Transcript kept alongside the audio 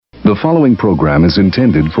The following program is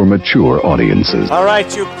intended for mature audiences. All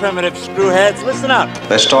right, you primitive screwheads, listen up.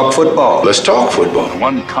 Let's talk football. Let's talk football.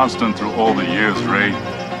 One constant through all the years, Ray,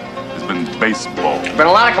 has been baseball. Been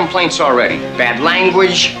a lot of complaints already. Bad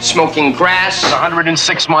language, smoking grass.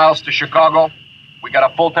 106 miles to Chicago. We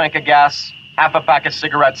got a full tank of gas, half a pack of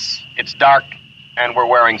cigarettes. It's dark, and we're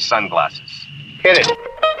wearing sunglasses. Hit it.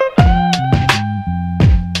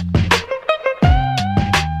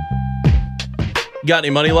 Got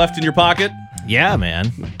any money left in your pocket? Yeah,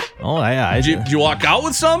 man. Oh, yeah. Did you walk out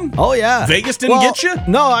with some? Oh, yeah. Vegas didn't get you?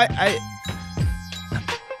 No, I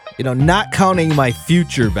not counting my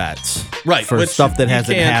future bets. Right. For stuff that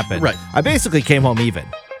hasn't happened. Right. I basically came home even.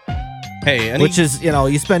 Hey, which is,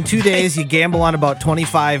 you spend 2 days, you gamble on about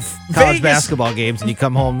 25 college basketball games, and you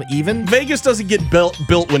come home even. Vegas doesn't get built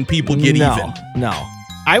when people get even. No.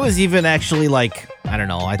 I was even actually I don't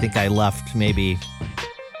know, I think I left maybe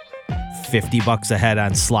 $50 ahead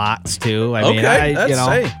on slots too. All right,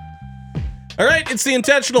 it's the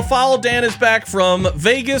Intentional Foul. Dan is back from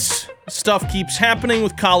Vegas. Stuff keeps happening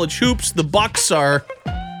with college hoops. The Bucks are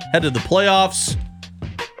headed to the playoffs,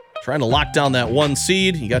 trying to lock down that 1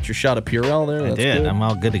 seed. You got your shot of Purell there. That's good. I'm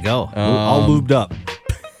all good to go. All lubed up.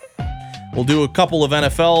 We'll do a couple of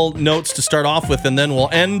NFL notes to start off with, and then we'll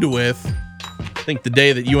end with, I think, the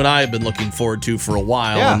day that you and I have been looking forward to for a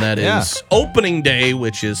while, and that is opening day,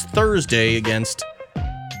 which is Thursday against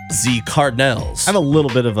the Cardinals. I have a little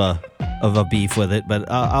bit of a beef with it, but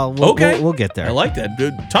we'll get there. I like that.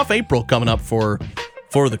 Good, tough April coming up for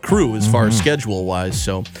the crew as far as schedule-wise.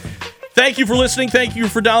 So thank you for listening. Thank you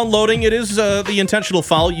for downloading. It is the Intentional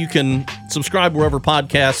Foul. You can subscribe wherever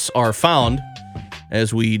podcasts are found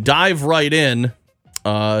as we dive right in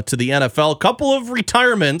to the NFL. A couple of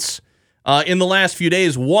retirements in the last few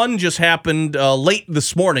days. One just happened late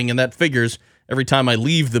this morning, and that figures every time I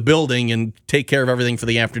leave the building and take care of everything for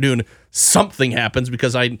the afternoon, something happens,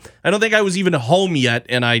 because I don't think I was even home yet,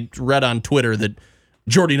 and I read on Twitter that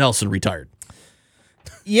Jordy Nelson retired.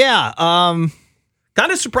 Yeah. Kind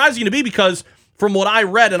of surprising to me, because from what I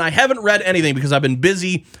read, and I haven't read anything because I've been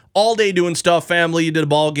busy all day doing stuff, family, did a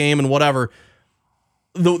ball game and whatever.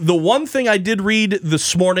 The one thing I did read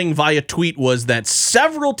this morning via tweet was that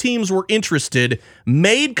several teams were interested,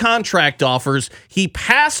 made contract offers. He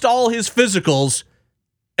passed all his physicals,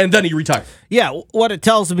 and then he retired. Yeah, what it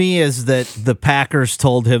tells me is that the Packers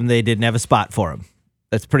told him they didn't have a spot for him.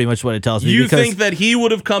 That's pretty much what it tells me. You think that he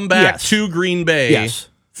would have come back to Green Bay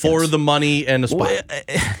for the money and a spot?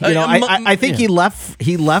 I think he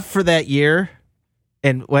left for that year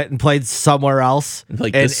and went and played somewhere else, and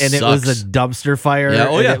it was a dumpster fire.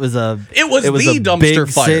 Yeah, it was the dumpster big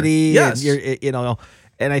fire. City. Yes,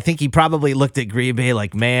 and I think he probably looked at Green Bay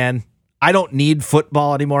like, man, I don't need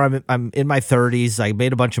football anymore. I'm in my 30s. I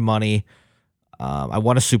made a bunch of money. I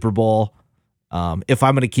won a Super Bowl. If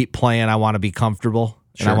I'm going to keep playing, I want to be comfortable,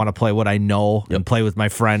 and I want to play what I know and play with my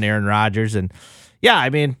friend Aaron Rodgers. And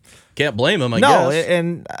can't blame him. I guess.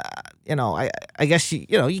 And I guess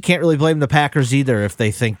you can't really blame the Packers either if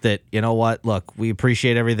they think that, you know what, look, we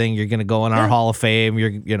appreciate everything. You're going to go in our Hall of Fame. We're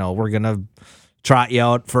going to trot you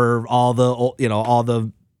out for all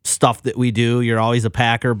the stuff that we do. You're always a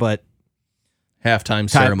Packer, but halftime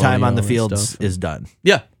ceremony, time on the field is done.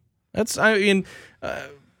 Yeah, I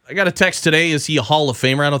got a text today. Is he a Hall of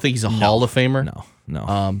Famer? I don't think he's a Hall of Famer.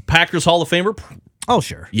 No. Packers Hall of Famer. Oh,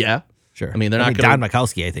 sure. Yeah. Sure. I mean, they're not going to. Don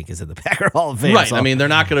Mikowski, I think, is in the Packer Hall of Fame. Right. So. I mean, they're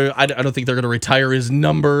not going to. I don't think they're going to retire his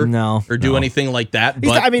number. Or do anything like that.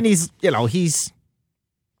 He's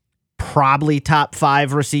probably top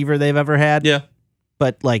 5 receiver they've ever had. Yeah.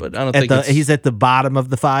 But I don't think he's at the bottom of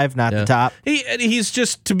the 5, not the top. He's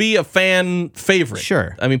just to be a fan favorite.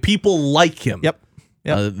 Sure. I mean, people like him. Yep.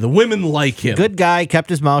 The women like him. Good guy, kept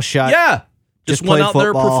his mouth shut. Yeah. Just went out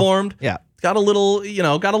there, football. performed. Yeah. Got a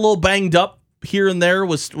little banged up here and there,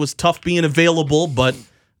 was tough being available, but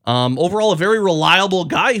overall a very reliable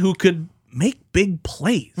guy who could make big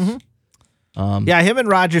plays. Mm-hmm. Him and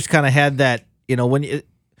Rodgers kind of had that,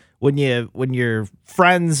 when you're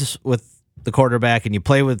friends with the quarterback and you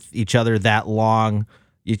play with each other that long,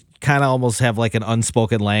 you kind of almost have like an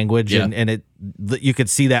unspoken language, and you could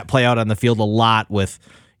see that play out on the field a lot with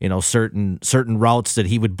certain routes that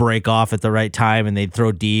he would break off at the right time and they'd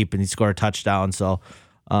throw deep and he'd score a touchdown. So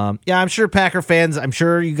I'm sure Packer fans, I'm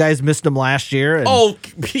sure you guys missed him last year. And,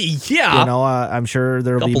 I'm sure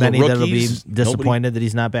there'll be many that'll be disappointed that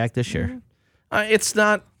he's not back this year. It's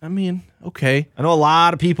not, okay. I know a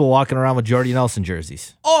lot of people walking around with Jordy Nelson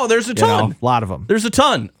jerseys. Oh, there's a ton. A lot of them. There's a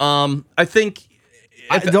ton. I think.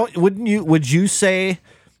 Would you say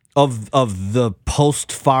of the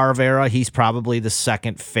post Favre era, he's probably the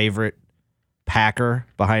second favorite Packer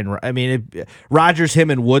behind. I mean, Rodgers, him,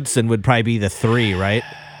 and Woodson would probably be the three, right?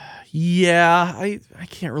 Yeah, I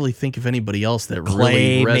can't really think of anybody else that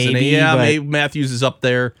Clay, really resonates. maybe, Yeah, but- maybe Matthews is up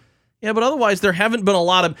there. Yeah, but otherwise there haven't been a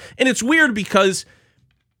lot of, and it's weird because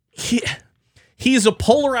he's a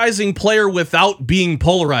polarizing player without being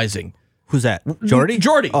polarizing. Who's that? Jordy?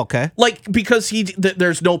 Jordy. Okay. Like, because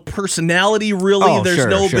there's no personality really. Oh, there's sure,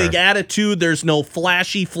 no sure. big attitude. There's no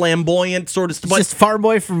flashy, flamboyant sort of stuff. He's just farm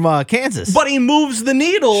boy from Kansas. But he moves the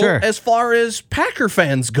needle Sure. as far as Packer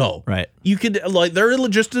fans go. Right. You could, like, they're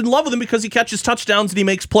just in love with him because he catches touchdowns and he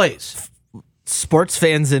makes plays. Sports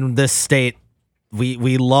fans in this state,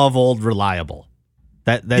 we love old reliable.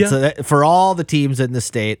 That's for all the teams in the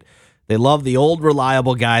state. They love the old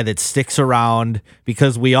reliable guy that sticks around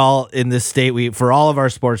because we all in this state, for all of our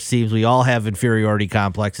sports teams, we all have inferiority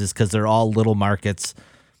complexes because they're all little markets.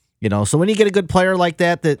 So when you get a good player like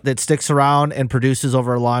that sticks around and produces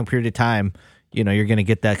over a long period of time, you're going to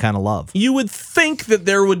get that kind of love. You would think that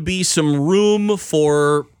there would be some room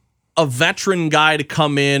for a veteran guy to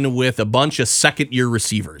come in with a bunch of second-year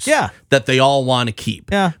receivers. Yeah. That they all want to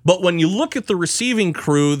keep. Yeah. But when you look at the receiving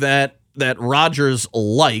crew that Rodgers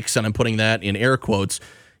likes, and I'm putting that in air quotes,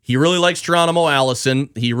 he really likes Geronimo Allison.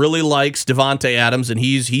 He really likes Devontae Adams, and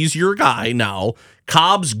he's your guy now.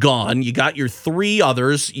 Cobb's gone. You got your three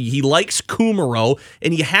others. He likes Kumaro,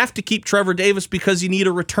 and you have to keep Trevor Davis because you need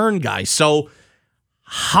a return guy. So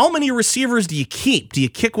how many receivers do you keep? Do you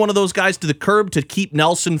kick one of those guys to the curb to keep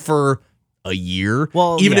Nelson for a year?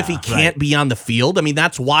 Well, even yeah, if he can't be on the field? I mean,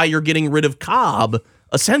 that's why you're getting rid of Cobb,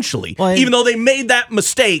 essentially. Well, even though they made that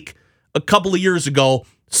mistake a couple of years ago,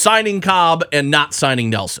 signing Cobb and not signing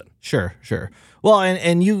Nelson. Sure. Well,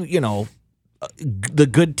 and the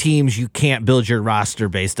good teams, you can't build your roster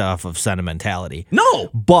based off of sentimentality. No.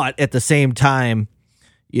 But at the same time,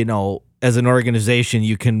 as an organization,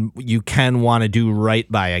 you can want to do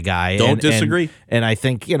right by a guy. Don't disagree. And I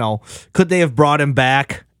think, could they have brought him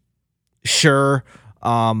back? Sure.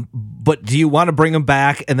 But do you want to bring him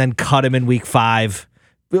back and then cut him in week 5?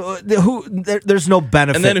 There's no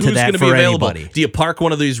benefit And then who's to that going to be for available? anybody. Do you park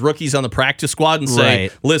one of these rookies on the practice squad and say,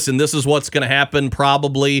 Right. listen, this is what's going to happen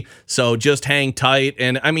probably, so just hang tight?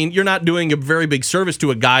 And, I mean, you're not doing a very big service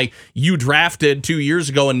to a guy you drafted 2 years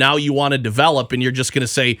ago and now you want to develop, and you're just going to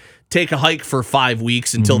say, take a hike for 5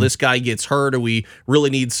 weeks until this guy gets hurt or we really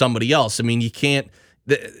need somebody else. I mean, you can't.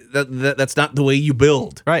 That's not the way you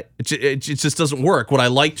build. Right. It just doesn't work. Would I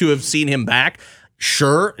like to have seen him back?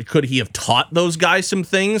 Sure. Could he have taught those guys some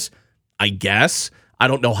things? I guess. I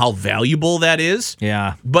don't know how valuable that is.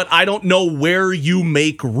 Yeah. But I don't know where you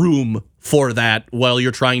make room for that while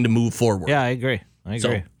you're trying to move forward. Yeah, I agree.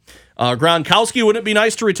 So, Gronkowski, wouldn't it be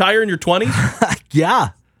nice to retire in your 20s? Yeah.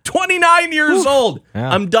 29 years old.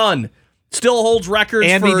 Yeah. I'm done. Still holds records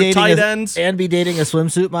And for tight ends. And be dating a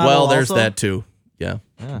swimsuit model. Well, there's also? that too. Yeah.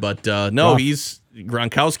 But no, Rough.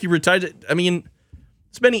 Gronkowski retired. I mean,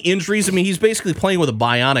 it's many injuries. I mean, he's basically playing with a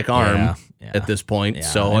bionic arm at this point. Yeah.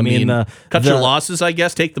 So, I mean, cut your losses, I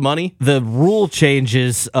guess. Take the money. The rule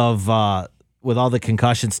changes of with all the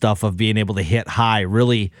concussion stuff of being able to hit high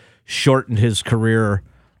really shortened his career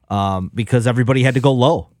because everybody had to go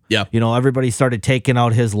low. Yeah. Everybody started taking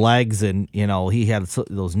out his legs, and he had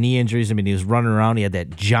those knee injuries. I mean, he was running around. He had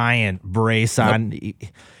that giant brace on.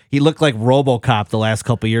 He looked like RoboCop the last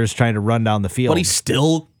couple of years trying to run down the field. But he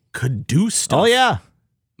still could do stuff. Oh yeah.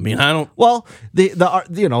 I mean, I don't. Well,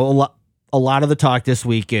 a lot of the talk this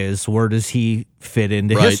week is where does he fit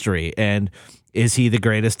into Right. history, and is he the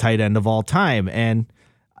greatest tight end of all time? And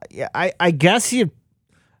I guess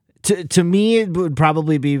to me it would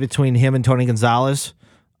probably be between him and Tony Gonzalez.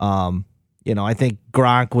 I think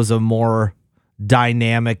Gronk was a more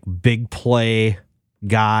dynamic, big play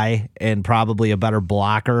guy and probably a better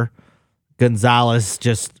blocker. Gonzalez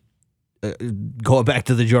just. Going back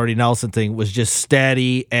to the Jordy Nelson thing, was just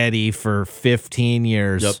steady Eddie for 15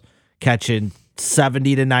 years, catching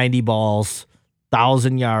 70 to 90 balls,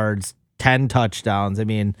 1,000 yards, 10 touchdowns. I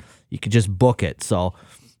mean, you could just book it. So,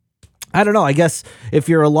 I don't know. I guess if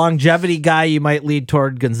you're a longevity guy, you might lead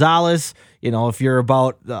toward Gonzalez. If you're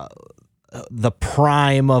about the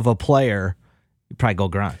prime of a player, you probably go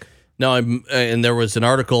Gronk. No, and there was an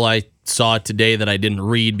article I saw today that I didn't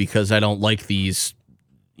read because I don't like these,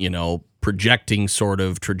 projecting sort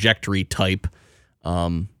of trajectory type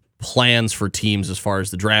plans for teams as far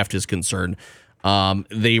as the draft is concerned.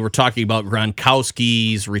 They were talking about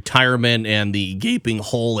Gronkowski's retirement and the gaping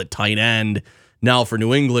hole at tight end now for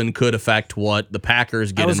New England could affect what the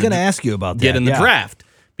Packers get. I was going to ask you about that. Get in the draft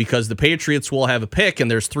because the Patriots will have a pick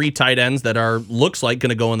and there's 3 tight ends that looks like going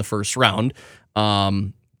to go in the first round.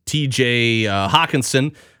 TJ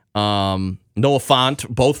Hawkinson, Noah Fant,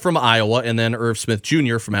 both from Iowa, and then Irv Smith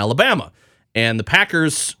Jr. from Alabama. And the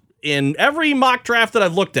Packers, in every mock draft that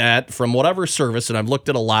I've looked at from whatever service, and I've looked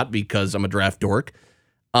at a lot because I'm a draft dork,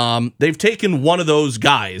 they've taken one of those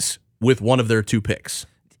guys with one of their 2 picks.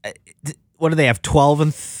 What do they have, 12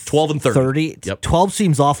 and 30? Yep. 12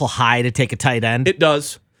 seems awful high to take a tight end. It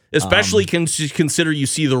does. Especially consider you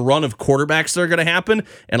see the run of quarterbacks that are going to happen,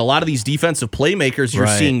 and a lot of these defensive playmakers you're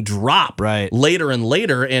seeing drop later and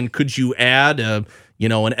later. And could you add, an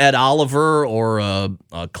Ed Oliver or a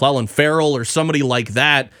Clelin Ferrell or somebody like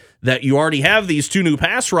that you already have these 2 new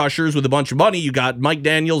pass rushers with a bunch of money? You got Mike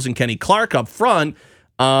Daniels and Kenny Clark up front.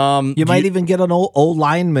 You might even get an old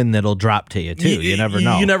lineman that'll drop to you, too. You never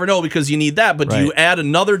know. You never know because you need that. But do you add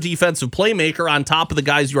another defensive playmaker on top of the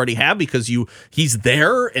guys you already have because he's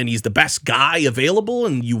there and he's the best guy available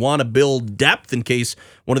and you want to build depth in case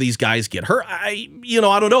one of these guys get hurt? I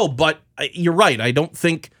don't know. But you're right. I don't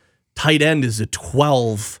think tight end is a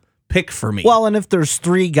 12 pick for me. Well, and if there's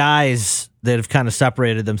 3 guys that have kind of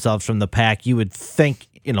separated themselves from the pack, you would think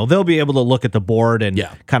they'll be able to look at the board and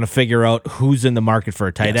kind of figure out who's in the market for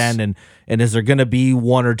a tight end and is there going to be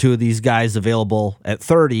 1 or 2 of these guys available at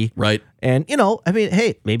 30? Right. And,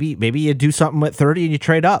 hey, maybe you do something at 30 and you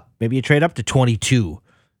trade up. Maybe you trade up to 22.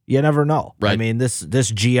 You never know. Right. I mean, this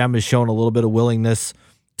GM has shown a little bit of willingness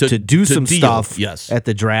to do some stuff at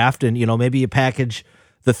the draft. And, maybe you package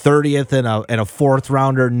the 30th and a 4th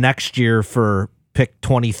rounder next year for pick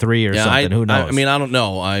 23 or something. Who knows? I don't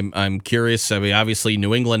know. I'm curious. I mean, obviously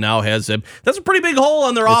New England now has that's a pretty big hole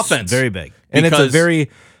on their offense. Very big. And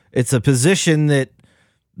it's a position that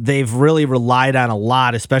they've really relied on a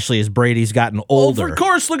lot, especially as Brady's gotten older. Of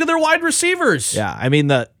course, look at their wide receivers. Yeah. I mean,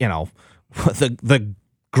 the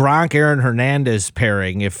Gronk Aaron Hernandez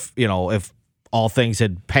pairing, if all things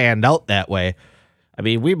had panned out that way, I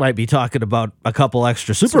mean, we might be talking about a couple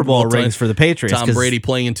extra Super Bowl rings for the Patriots. Tom Brady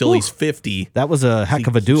playing until he's 50. That was a heck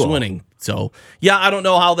of a duo. Winning. So, I don't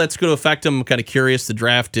know how that's going to affect him. I'm kind of curious. The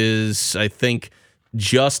draft is, I think,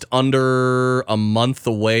 just under a month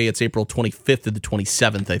away. It's April 25th to the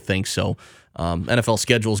 27th, I think. So, NFL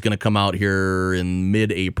schedule is going to come out here in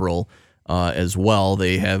mid-April as well.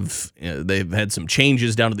 They've had some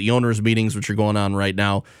changes down at the owners' meetings, which are going on right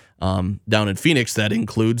now down in Phoenix. That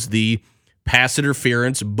includes the pass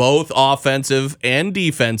interference, both offensive and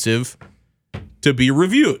defensive, to be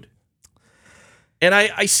reviewed. And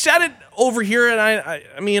I said it over here, and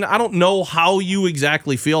I mean, I don't know how you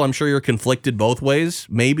exactly feel. I'm sure you're conflicted both ways,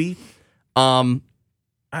 maybe.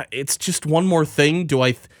 It's just one more thing.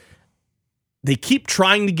 They keep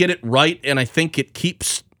trying to get it right, and I think it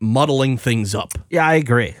keeps muddling things up. Yeah, I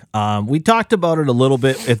agree. We talked about it a little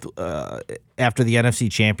bit after the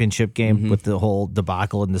NFC Championship game with the whole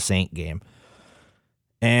debacle in the Saint game.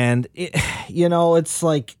 And, it's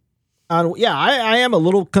like, I am a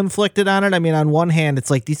little conflicted on it. I mean, on one hand,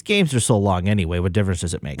 it's like these games are so long anyway. What difference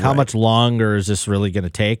does it make? Right. How much longer is this really going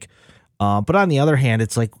to take? But on the other hand,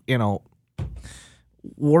 it's like,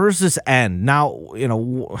 where does this end? Now, they're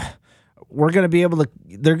going to be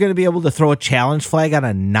able to throw a challenge flag on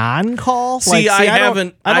a non-call? I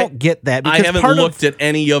don't get that. I haven't looked at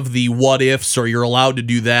any of the what ifs or you're allowed to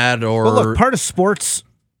do that or. Well, look, part of sports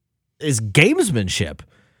is gamesmanship.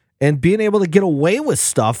 And being able to get away with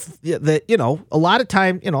stuff that, a lot of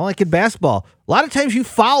time, like in basketball, a lot of times you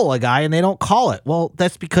foul a guy and they don't call it. Well,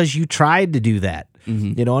 that's because you tried to do that.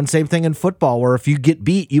 Mm-hmm. And same thing in football where if you get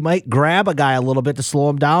beat, you might grab a guy a little bit to slow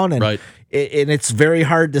him down. And, and it's very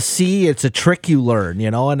hard to see. It's a trick you learn,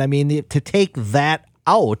 And I mean, to take that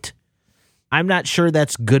out, I'm not sure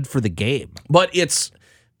that's good for the game. But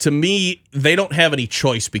to me, they don't have any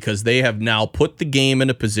choice because they have now put the game in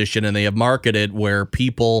a position and they have marketed where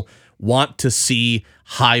people want to see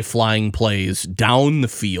high-flying plays down the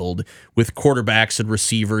field with quarterbacks and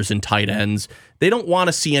receivers and tight ends. They don't want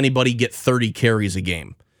to see anybody get 30 carries a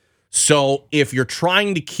game. So if you're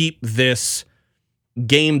trying to keep this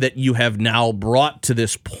game that you have now brought to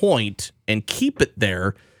this point and keep it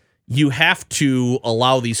there, you have to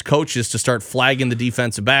allow these coaches to start flagging the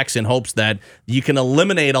defensive backs in hopes that you can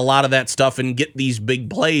eliminate a lot of that stuff and get these big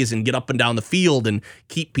plays and get up and down the field and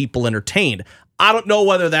keep people entertained. I don't know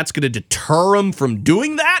whether that's going to deter them from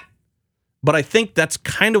doing that, but I think that's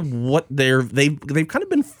kind of what they've kind of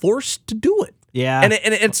been forced to do it. Yeah. And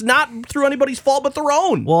it's not through anybody's fault but their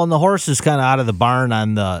own. Well, and the horse is kind of out of the barn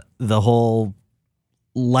on the whole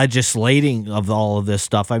legislating of all of this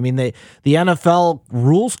stuff. I mean, the NFL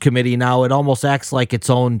Rules Committee now, it almost acts like its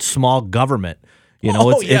own small government. You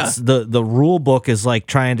know, Oh, yeah. it's the rule book is like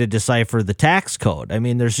trying to decipher the tax code. I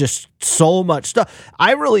mean, there's just so much stuff.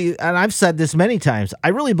 And I've said this many times, I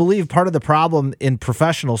really believe part of the problem in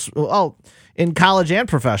in college and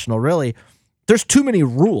professional, really, there's too many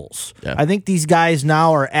rules. Yeah. I think these guys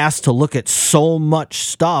now are asked to look at so much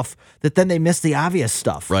stuff that then they miss the obvious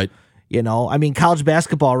stuff. Right. You know, I mean, college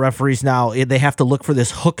basketball referees now, they have to look for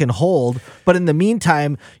this hook and hold. But in the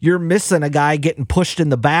meantime, you're missing a guy getting pushed in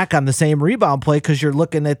the back on the same rebound play because you're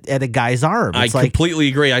looking at a guy's arm. I completely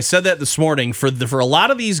agree. I said that this morning. For a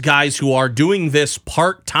lot of these guys who are doing this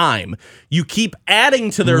part-time, you keep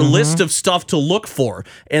adding to their list of stuff to look for.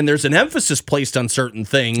 And there's an emphasis placed on certain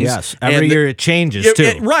things. Yes, every year it changes,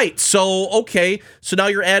 too. Right. So, okay, so now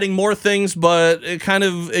you're adding more things, but kind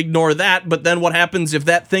of ignore that. But then what happens if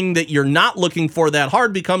that thing that you're not looking for that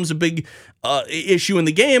hard becomes a big issue in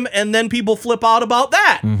the game, and then people flip out about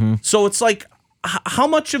that? So it's like, how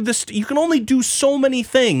much of this, you can only do so many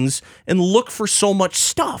things and look for so much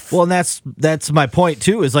stuff. Well, and that's my point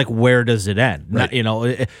too. Is like, where does it end? Right. Not, you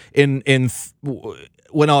know,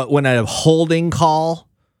 when a holding call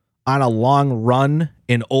on a long run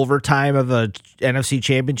in overtime of a NFC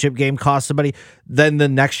Championship game costs somebody, then the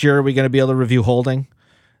next year are we going to be able to review holding?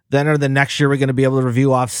 Then or the next year we're going to be able to review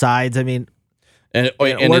offsides? I mean. And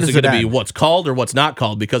is it going to be what's called or what's not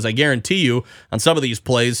called? Because I guarantee you, on some of these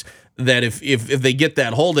plays, that if they get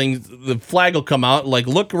that holding, the flag will come out. Like,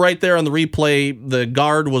 look right there on the replay, the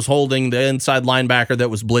guard was holding the inside linebacker that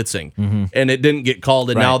was blitzing, and it didn't get called.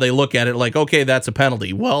 And now they look at it like, okay, that's a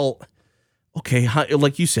penalty. Well, okay,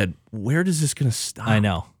 like you said, where does this going to stop? I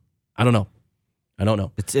know. I don't know.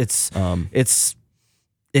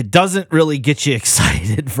 It doesn't really get you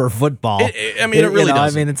excited for football. It really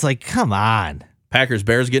doesn't. I mean, it's like, come on.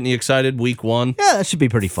 Packers-Bears getting you excited week 1. Yeah, that should be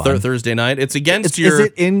pretty fun. Thursday night. It's against Is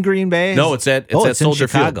it in Green Bay? No, it's at Soldier in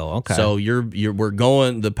Chicago. Field. Okay. So we're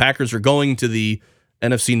going. The Packers are going to the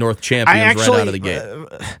NFC North champions right out of the gate.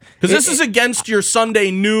 Because this is against your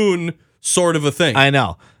Sunday noon sort of a thing. I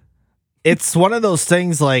know. It's one of those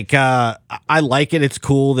things like, I like it. It's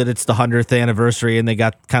cool that it's the 100th anniversary and they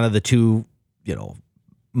got kind of the two,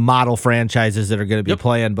 model franchises that are going to be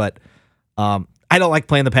playing. But I don't like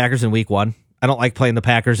playing the Packers in week 1. I don't like playing the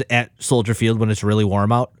Packers at Soldier Field when it's really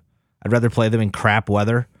warm out. I'd rather play them in crap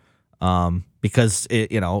weather because,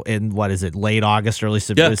 in what is it, late August, early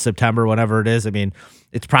September, whenever it is. I mean,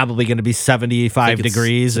 it's probably going to be 75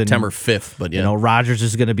 degrees. September 5th, but Rodgers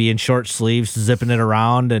is going to be in short sleeves, zipping it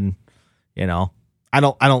around. And, I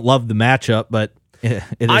don't love the matchup, but it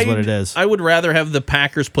is what it is. I would rather have the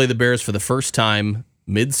Packers play the Bears for the first time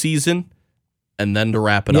mid-season and then to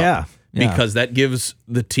wrap it up. Yeah. Because that gives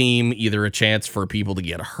the team either a chance for people to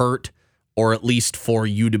get hurt or at least for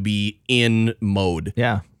you to be in mode.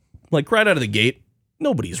 Yeah. Like right out of the gate,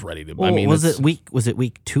 nobody's ready to. Well, was it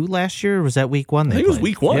week 2 last year or was that week 1? I think it was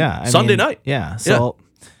week 1. Yeah. Sunday night. Yeah. So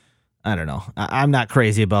I don't know. I'm not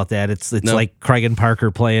crazy about that. It's like Craig and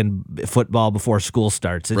Parker playing football before school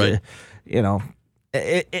starts. Right.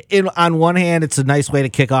 On one hand, it's a nice way to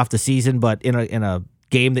kick off the season, but in a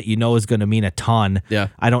game that is going to mean a ton. Yeah.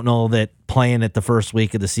 I don't know that playing it the first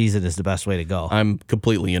week of the season is the best way to go. I'm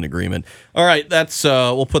completely in agreement. All right, that's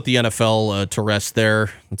we'll put the NFL to rest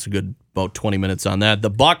there. That's a good about 20 minutes on that.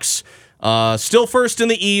 The Bucs still first in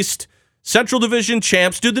the East, Central Division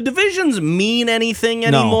champs. Do the divisions mean anything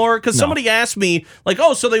anymore? Because somebody asked me, like,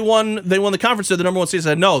 oh, so they won the conference, they're the number 1 seed. I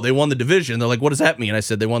said, no, they won the division. They're like, what does that mean? I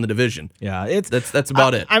said, they won the division. Yeah, that's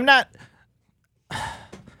about it. I'm not.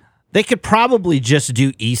 They could probably just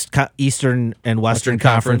do Eastern and Western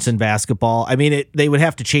Conference in basketball. I mean, they would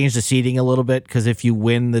have to change the seeding a little bit because if you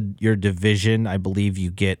win your division, I believe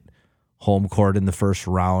you get home court in the first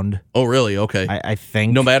round. Oh, really? Okay. I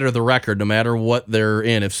think. No matter the record, no matter what they're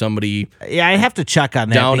in, if somebody... Yeah, I have to check on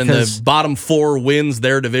that. Down in the bottom 4 wins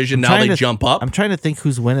their division, now they jump up. I'm trying to think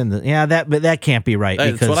who's winning the... Yeah, but that can't be right.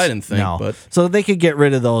 That's what I didn't think. No. But. So they could get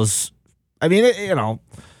rid of those... I mean, I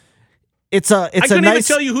couldn't even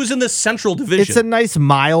tell you who's in the Central Division. It's a nice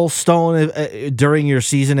milestone during your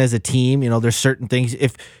season as a team. There's certain things.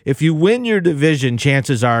 If you win your division,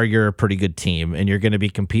 chances are you're a pretty good team and you're going to be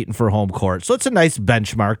competing for home court. So it's a nice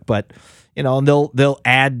benchmark. But and they'll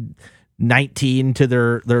add 19 to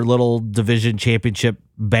their little division championship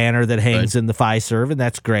banner that hangs in the Fiserv, and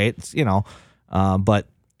that's great. But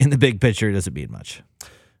in the big picture, it doesn't mean much.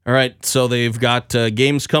 All right, so they've got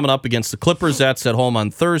games coming up against the Clippers. That's at home on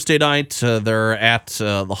Thursday night. They're at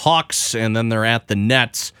the Hawks, and then they're at the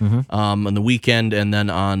Nets on the weekend, and then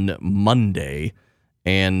on Monday.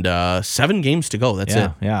 And 7 games to go. That's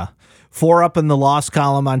it. Yeah. 4 up in the loss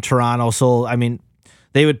column on Toronto. So, I mean,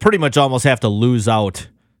 they would pretty much almost have to lose out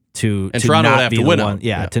to Toronto not would have be to the win one, out.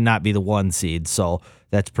 yeah, to not be the 1 seed. So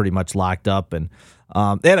that's pretty much locked up. And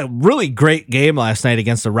they had a really great game last night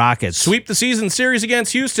against the Rockets. Sweep the season series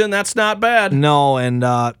against Houston. That's not bad. No, and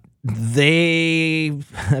they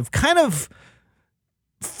have kind of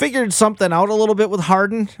figured something out a little bit with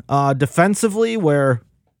Harden defensively, where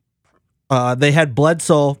they had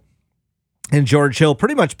Bledsoe and George Hill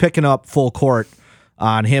pretty much picking up full court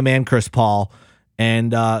on him and Chris Paul.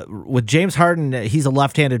 And with James Harden, he's a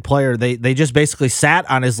left-handed player. They just basically sat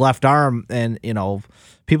on his left arm. And,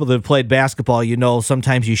 people that have played basketball,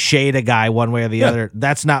 sometimes you shade a guy one way or the other.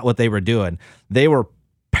 That's not what they were doing. They were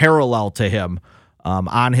parallel to him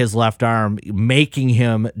on his left arm, making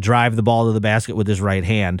him drive the ball to the basket with his right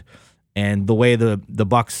hand. And the way the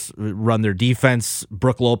Bucks run their defense,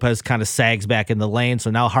 Brook Lopez kind of sags back in the lane.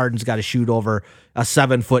 So now Harden's got to shoot over a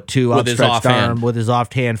 7'2" outstretched arm with his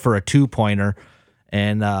offhand for a 2-pointer.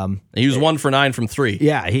 And he was 1 for 9 from 3.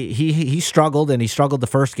 Yeah, he struggled, and he struggled the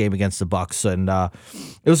first game against the Bucks. And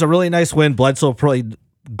it was a really nice win. Bledsoe played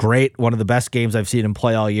great, one of the best games I've seen him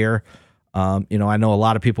play all year. I know a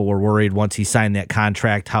lot of people were worried once he signed that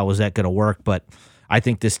contract, how was that going to work? But I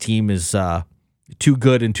think this team is too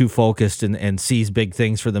good and too focused and sees big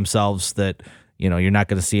things for themselves that, you're not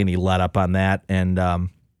going to see any let up on that. And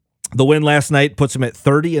the win last night puts them at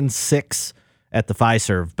 30-6 at the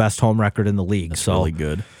Fiserv, best home record in the league. That's so really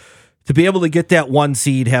good. To be able to get that 1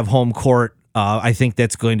 seed, have home court, I think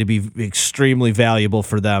that's going to be extremely valuable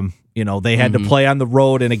for them. They had to play on the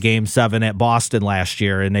road in a Game 7 at Boston last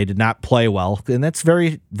year, and they did not play well. And that's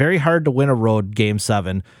very, very hard to win a road Game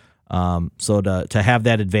 7. So to have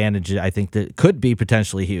that advantage, I think that could be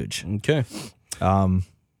potentially huge. Okay.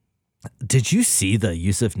 Did you see the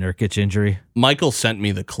Yusuf Nurkic injury? Michael sent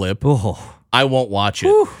me the clip. Oh. I won't watch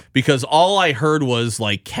it because all I heard was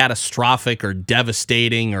like catastrophic or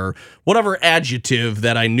devastating or whatever adjective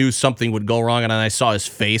that I knew something would go wrong. And then I saw his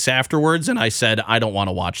face afterwards and I said, I don't want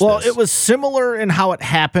to watch this. Well, it was similar in how it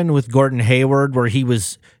happened with Gordon Hayward, where he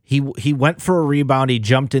went for a rebound, he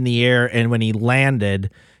jumped in the air, and when he landed,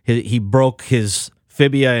 he broke his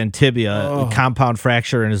fibia and tibia, a compound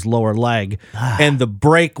fracture in his lower leg. And the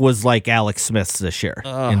break was like Alex Smith's this year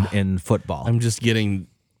in football. I'm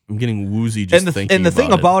getting woozy just thinking about it. And the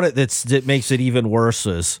thing about it that makes it even worse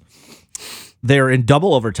is they're in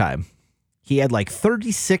double overtime. He had like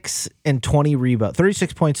 36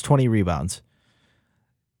 points, 20 rebounds.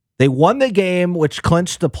 They won the game, which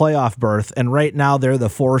clinched the playoff berth, and right now they're the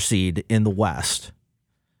 4 seed in the West.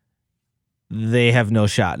 They have no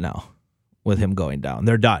shot now with him going down.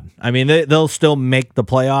 They're done. I mean, they'll still make the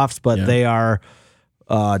playoffs, but they are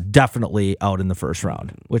definitely out in the first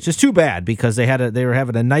round, which is too bad because they were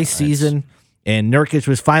having a nice season, and Nurkic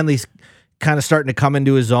was finally kind of starting to come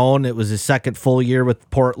into his own. It was his second full year with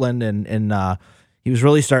Portland, and he was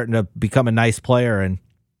really starting to become a nice player. And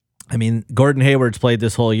I mean, Gordon Hayward's played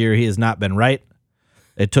this whole year. He has not been right.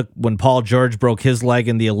 It took when Paul George broke his leg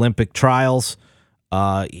in the Olympic trials.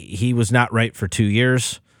 He was not right for 2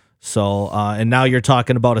 years. So, and now you're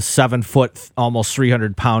talking about a 7-foot, almost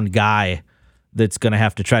 300-pound guy that's going to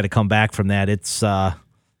have to try to come back from that. It's not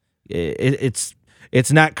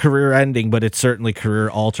career ending, but it's certainly career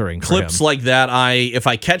altering. Clips like that, if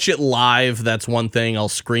I catch it live, that's one thing. I'll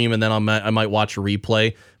scream, and then I might watch a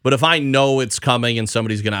replay. But if I know it's coming and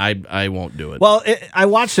somebody's gonna, I won't do it. Well, I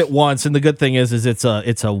watched it once, and the good thing is it's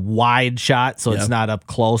a wide shot, so it's not up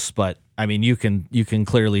close. But I mean, you can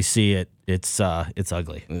clearly see it. It's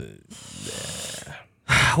ugly.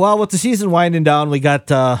 Well, with the season winding down, we got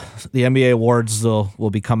the NBA awards will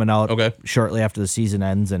be coming out shortly after the season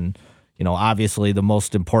ends, and obviously the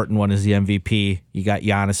most important one is the MVP. You got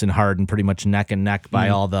Giannis and Harden pretty much neck and neck by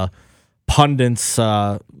all the pundits,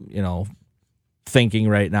 thinking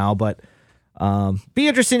right now. But be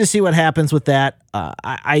interesting to see what happens with that.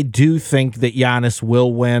 I do think that Giannis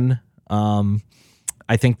will win.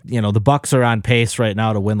 I think the Bucks are on pace right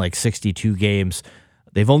now to win like 62 games.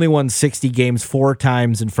 They've only won 60 games 4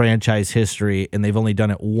 times in franchise history, and they've only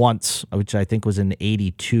done it once, which I think was in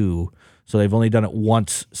 '82. So they've only done it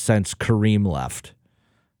once since Kareem left.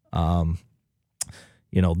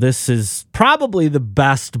 This is probably the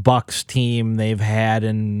best Bucks team they've had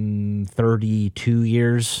in 32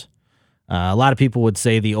 years. A lot of people would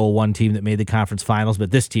say the 0-1 team that made the conference finals,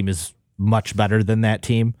 but this team is much better than that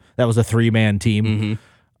team. That was a 3-man team.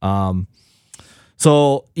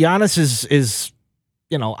 So Giannis is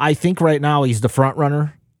I think right now he's the front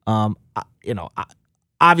runner.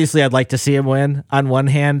 Obviously I'd like to see him win. On one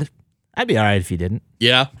hand, I'd be all right if he didn't.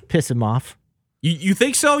 Yeah. Piss him off. You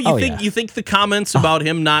think so? You think the comments about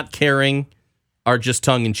him not caring are just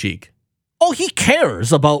tongue in cheek? Oh, he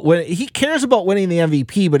cares about winning the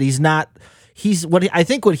MVP, but he's not. I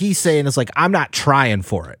think what he's saying is like, I'm not trying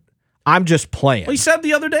for it. I'm just playing. Well, he said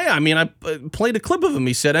the other day, I mean, I played a clip of him.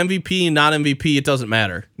 He said MVP, not MVP, it doesn't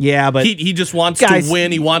matter. Yeah, but he just wants to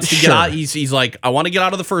win. He wants to get out. He's like, I want to get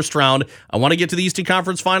out of the first round. I want to get to the Eastern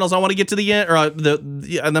Conference Finals. I want to get to the end,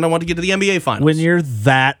 and then I want to get to the NBA Finals. When you're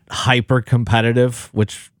that hyper competitive,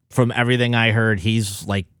 which from everything I heard, he's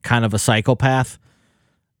like kind of a psychopath,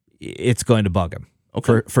 it's going to bug him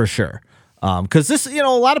for sure. Because this, a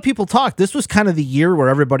lot of people talk. This was kind of the year where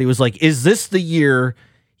everybody was like, "Is this the year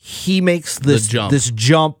he makes this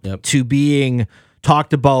jump to being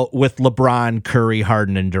talked about with LeBron, Curry,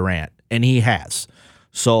 Harden, and Durant?" And he has.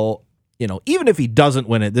 So, even if he doesn't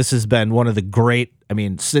win it, this has been one of the great. I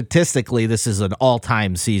mean, statistically, this is an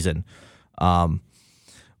all-time season.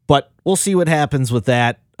 But we'll see what happens with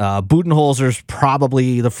that. Budenholzer's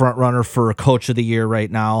probably the front runner for Coach of the Year right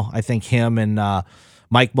now. I think him and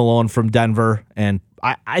Mike Malone from Denver, and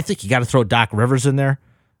I think you got to throw Doc Rivers in there.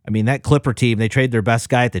 I mean, that Clipper team, they trade their best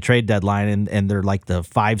guy at the trade deadline, and they're like the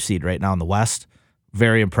 5 seed right now in the West.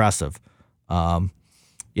 Very impressive. Those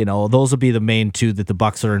will be the main two that the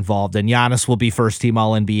Bucks are involved in. Giannis will be first team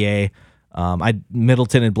All-NBA.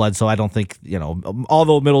 Middleton and Bledsoe, I don't think,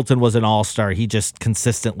 although Middleton was an all-star, he just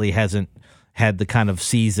consistently hasn't had the kind of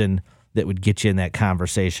season that would get you in that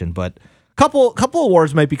conversation. But couple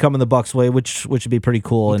awards might be coming the Bucks' way, which would be pretty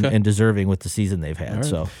cool and deserving with the season they've had. Right.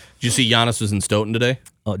 So, did you see Giannis was in Stoughton today?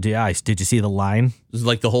 Oh, did you see the line? It was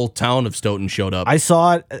like the whole town of Stoughton showed up. I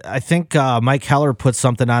saw it. I think Mike Heller put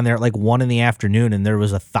something on there at like 1 PM, and there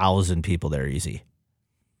was 1,000 people there. Easy.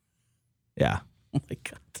 Yeah. Oh my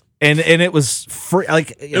God. And it was free.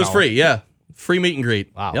 Like it was free. Yeah, free meet and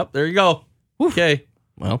greet. Wow. Yep. There you go. Whew. Okay.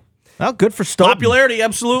 Well, good for Stoughton. Popularity,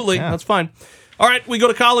 absolutely. Yeah. That's fine. All right, we go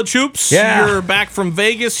to college hoops. Yeah. You're back from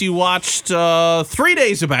Vegas. You watched 3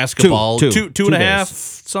 days of basketball. Two and a half,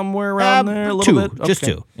 somewhere around there. A little bit. Just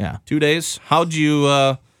 2. Yeah. 2 days. How'd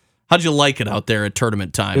you like it out there at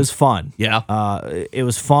tournament time? It was fun. Yeah. It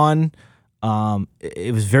was fun.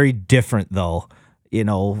 It was very different though.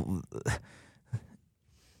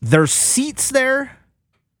 There's seats there,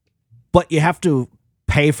 but you have to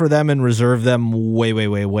pay for them and reserve them way, way,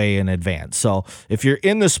 way, way in advance. So if you're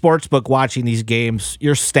in the sports book watching these games,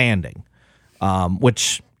 you're standing,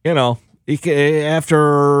 which,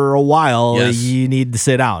 after a while, you need to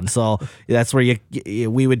sit down. So that's where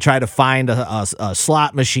we would try to find a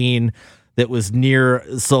slot machine that was near.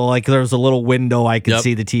 So like there was a little window I could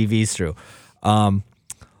see the TVs through.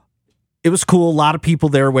 It was cool. A lot of people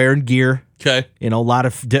there wearing gear. Okay. A lot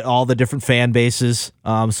of all the different fan bases.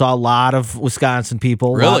 Saw a lot of Wisconsin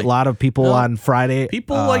people. Really? A lot of people on Friday.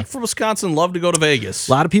 People from Wisconsin love to go to Vegas.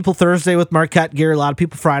 A lot of people Thursday with Marquette gear. A lot of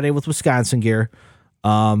people Friday with Wisconsin gear.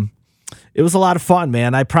 It was a lot of fun,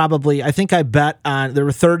 man. I think I bet on, there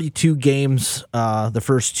were 32 games the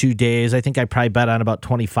first 2 days. I think I probably bet on about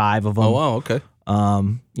 25 of them. Oh, wow. Okay.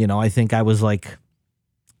 I think I was like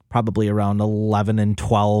probably around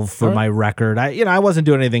 11-12 for my record. I wasn't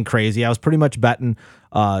doing anything crazy. I was pretty much betting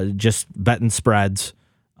spreads,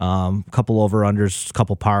 a couple over-unders, a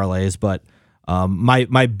couple parlays. But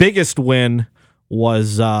my biggest win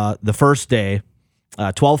was the first day,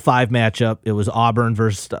 12-5 matchup. It was Auburn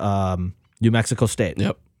versus New Mexico State.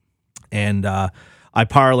 Yep. And I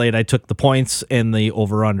parlayed. I took the points and the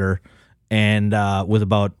over-under. And with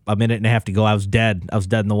about a minute and a half to go, I was dead. I was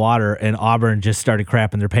dead in the water, and Auburn just started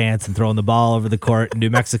crapping their pants and throwing the ball over the court. And New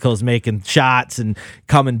Mexico's making shots and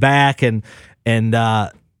coming back, and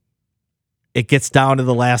it gets down to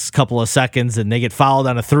the last couple of seconds, and they get fouled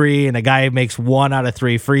on a 3, and a guy makes 1 out of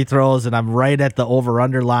 3 free throws, and I'm right at the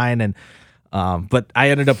over/under line, and but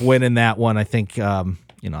I ended up winning that one. I think.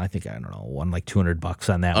 I think, I don't know, won like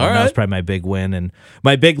 $200 on that one. Right. That was probably my big win. And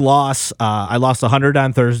my big loss, I lost 100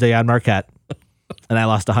 on Thursday on Marquette, and I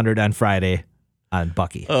lost 100 on Friday on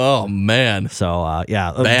Bucky. Oh, man. So,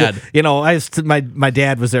 yeah. Bad. My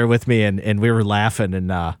dad was there with me, and we were laughing.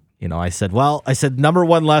 And, I said, number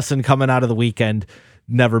one lesson coming out of the weekend,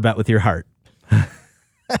 never bet with your heart.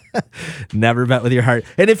 Never bet with your heart.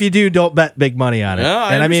 And if you do, don't bet big money on it. Yeah,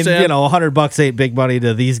 I and understand. I mean, $100 ain't big money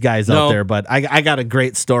to these guys out there, but I got a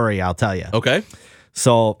great story, I'll tell you. Okay.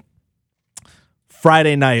 So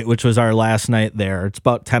Friday night, which was our last night there, it's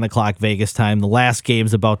about 10 o'clock Vegas time. The last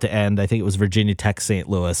game's about to end. I think it was Virginia Tech, St.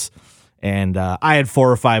 Louis. And I had 4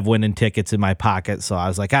 or 5 winning tickets in my pocket. So I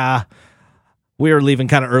was like, we were leaving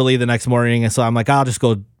kind of early the next morning. And so I'm like, I'll just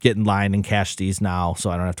go get in line and cash these now so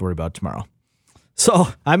I don't have to worry about it tomorrow. So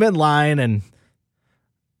I'm in line, and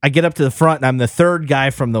I get up to the front, and I'm the third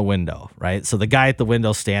guy from the window, right? So the guy at the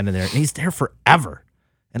window standing there, and he's there forever.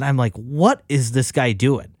 And I'm like, what is this guy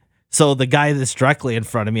doing? So the guy that's directly in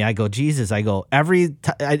front of me, I go, Jesus, I go,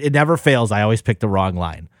 it never fails. I always pick the wrong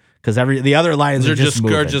line because the other lines are just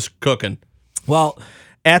cooking. Well,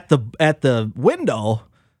 at the window,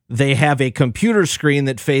 they have a computer screen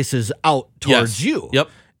that faces out towards you. Yep.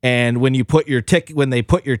 And when you put when they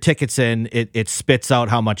put your tickets in, it spits out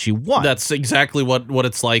how much you won. That's exactly what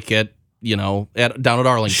it's like at down at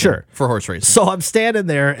Arlington for horse racing. So I'm standing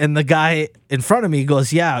there, and the guy in front of me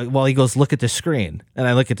goes, yeah, well, he goes, look at the screen. And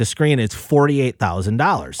I look at the screen, it's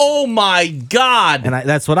 $48,000. Oh, my God. And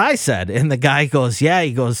that's what I said. And the guy goes, yeah,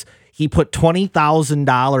 he put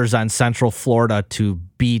 $20,000 on Central Florida to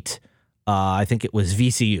beat, I think it was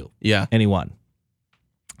VCU. Yeah. And he won.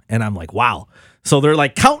 And I'm like, wow. So they're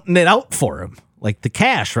like counting it out for him, like the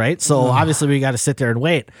cash, right? So obviously we got to sit there and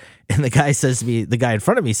wait. And the guy says to me, the guy in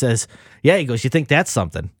front of me says, yeah, he goes, you think that's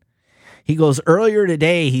something? He goes, earlier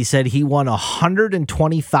today, he said he won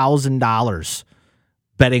 $120,000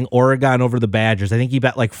 betting Oregon over the Badgers. I think he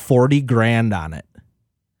bet like 40 grand on it.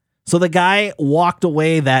 So the guy walked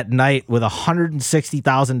away that night with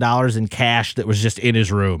 $160,000 in cash that was just in his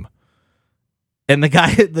room. And the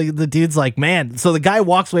guy, the dude's like, man. So the guy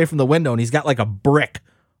walks away from the window and he's got like a brick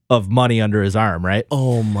of money under his arm, right?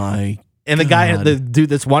 Oh my And the guy, the dude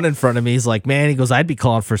that's one in front of me, he's like, man, he goes, I'd be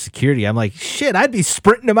calling for security. I'm like, shit, I'd be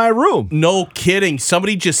sprinting to my room. No kidding.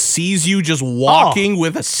 Somebody just sees you just walking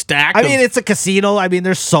with a stack. I mean, it's a casino. I mean,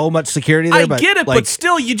 there's so much security there. I get it, like, but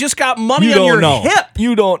still, you just got money on your hip.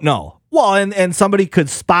 You don't know. Well, and somebody could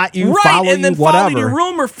spot you, right, follow and then you, whatever. follow your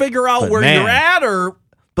room or figure out where you're at.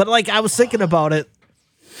 But like, I was thinking about it,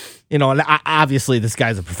 and obviously this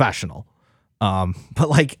guy's a professional. But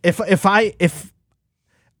like, if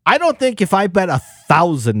I don't think if I bet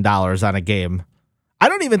 $1,000 on a game, I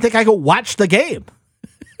don't even think I could watch the game.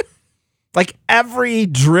 Like every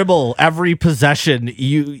dribble, every possession,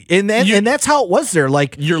 and that's how it was there.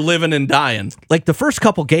 Like you're living and dying. Like the first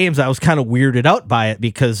couple games, I was kind of weirded out by it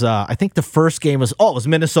because I think the first game was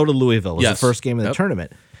Minnesota Louisville was the first game of the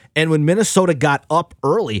tournament, and when Minnesota got up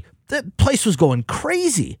early, the place was going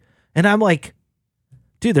crazy, and I'm like,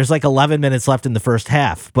 dude, there's like 11 minutes left in the first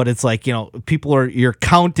half, but it's like, you're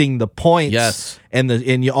counting the points. Yes.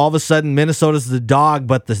 And you all of a sudden Minnesota's the dog,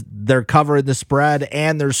 but they're covering the spread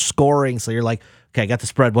and they're scoring. So you're like, okay, I got the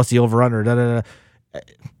spread. What's the over under? Da, da, da.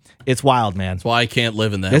 It's wild, man. That's why I can't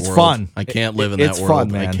live in that world. It's fun. I can't live in that world. It's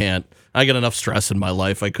fun, man. I can't. I got enough stress in my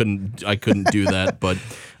life. I couldn't do that. But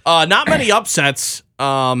not many upsets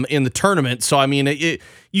in the tournament. So, I mean,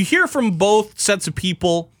 you hear from both sets of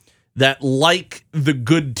people that like the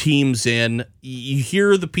good teams in. You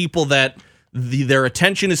hear the people that their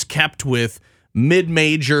attention is kept with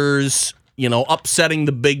mid-majors, upsetting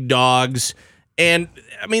the big dogs. And,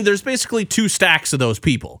 I mean, there's basically two stacks of those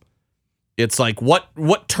people. It's like, what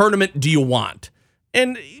tournament do you want?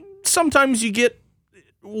 And sometimes you get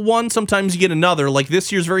one, sometimes you get another. Like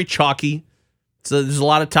this year's very chalky. So there's a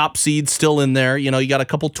lot of top seeds still in there. You got a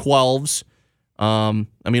couple 12s. I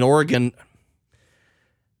mean, Oregon...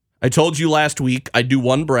 I told you last week I do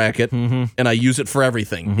one bracket and I use it for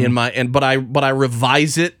everything but I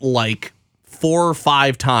revise it like 4 or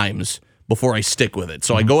 5 times before I stick with it.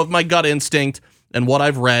 So I go with my gut instinct and what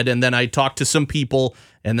I've read, and then I talk to some people,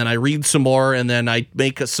 and then I read some more, and then I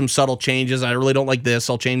make some subtle changes. I really don't like this,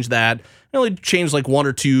 I'll change that. I only change like 1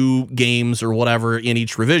 or 2 games or whatever in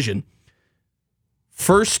each revision.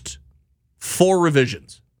 First 4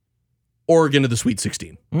 revisions, Oregon to the Sweet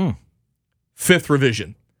 16. 5th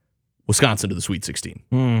revision, Wisconsin to the Sweet 16.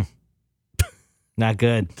 Not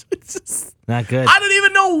good. Not good. I don't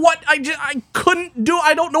even know what I couldn't do.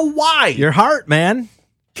 I don't know why. Your heart, man.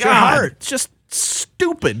 Your heart. It's just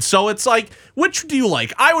stupid. So it's like, which do you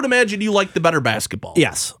like? I would imagine you like the better basketball.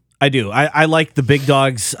 Yes, I do. I like the big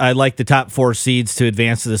dogs. I like the top 4 seeds to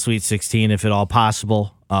advance to the Sweet 16 if at all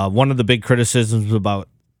possible. One of the big criticisms about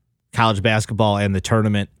college basketball and the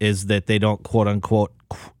tournament is that they don't, quote unquote,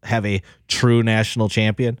 have a true national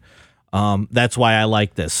champion. That's why I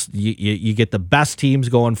like this. You get the best teams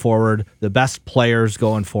going forward, the best players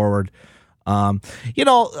going forward.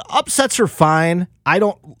 Upsets are fine.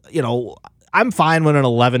 I'm fine when an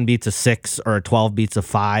 11 beats a 6 or a 12 beats a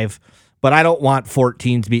 5, but I don't want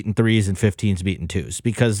 14s beating 3s and 15s beating 2s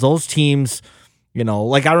because those teams,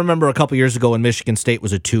 like I remember a couple years ago when Michigan State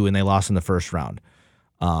was a 2 and they lost in the first round.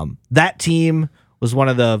 That team was one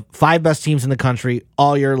of the 5 best teams in the country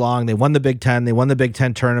all year long. They won the Big Ten. They won the Big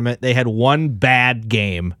Ten tournament. They had one bad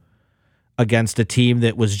game against a team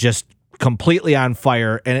that was just completely on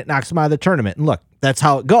fire, and it knocks them out of the tournament. And look, that's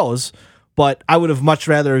how it goes. but I would have much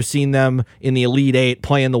rather have seen them in the Elite Eight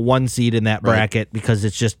playing the 1 seed in that bracket because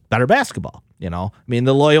it's just better basketball. I mean,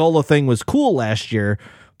 the Loyola thing was cool last year,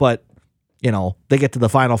 but they get to the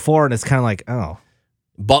Final Four and it's kind of like, oh,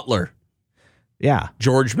 Butler, yeah,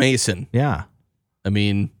 George Mason, yeah. I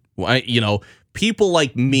mean, people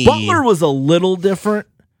like me. Butler was a little different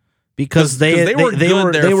because they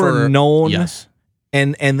were known, yes,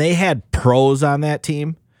 and they had pros on that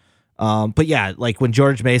team. But yeah, like when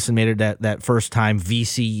George Mason made it that first time,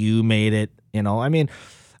 VCU made it. I mean,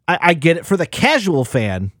 I get it for the casual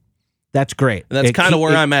fan. That's great. And that's kind of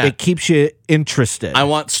where I'm at. It keeps you interested. I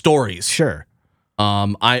want stories. Sure.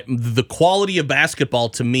 The quality of basketball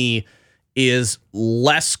to me is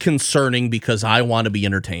less concerning because I want to be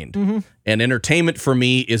entertained. Mm-hmm. And entertainment for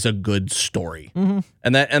me is a good story. Mm-hmm.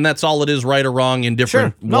 And that's all it is, right or wrong,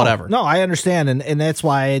 indifferent, whatever. No, I understand. And that's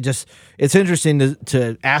why it's interesting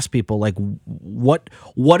to ask people, like,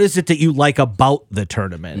 what is it that you like about the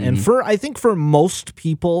tournament? Mm-hmm. And I think for most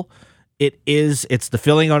people, it's the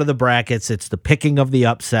filling out of the brackets, it's the picking of the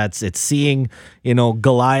upsets, it's seeing,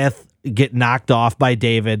 Goliath get knocked off by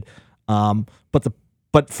David.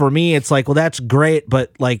 But for me, it's like, well, that's great,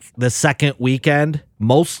 but like the second weekend,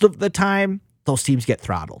 most of the time, those teams get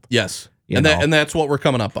throttled. Yes. And that's what we're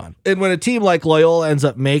coming up on. And when a team like Loyola ends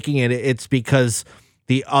up making it, it's because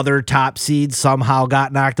the other top seeds somehow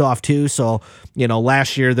got knocked off too. So,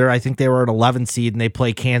 last year I think they were an 11 seed and they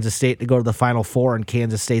play Kansas State to go to the Final Four, and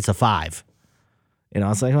Kansas State's a 5.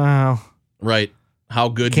 It's like, well, right. How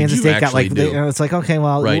good Kansas did you State actually got do? It's like, okay,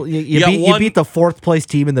 well, right. you beat the 4th place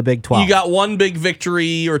team in the Big 12. You got one big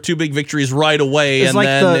victory or 2 big victories right away, and like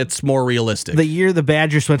then it's more realistic. The year the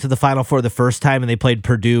Badgers went to the Final Four the first time and they played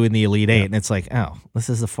Purdue in the Elite Eight, and it's like, oh, this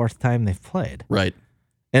is the 4th time they've played. Right.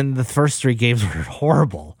 And the first 3 games were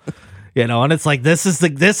horrible. And it's like, this is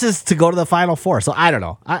to go to the Final Four. So I don't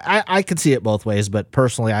know. I can see it both ways, but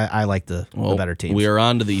personally, I like the better teams. We are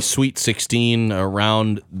on to the Sweet 16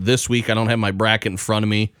 round this week. I don't have my bracket in front of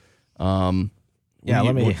me.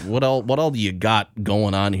 What all do you got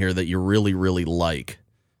going on here that you really, really like?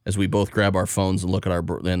 As we both grab our phones and look at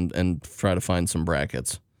and try to find some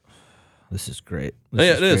brackets. This is great.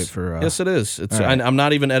 It is. Yes, it is. Right. I'm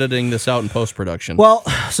not even editing this out in post-production. Well,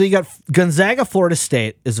 so you got Gonzaga, Florida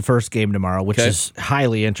State is the first game tomorrow, which is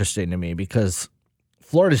highly interesting to me because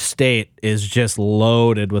Florida State is just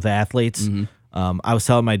loaded with athletes. Mm-hmm. I was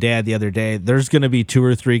telling my dad the other day, there's going to be 2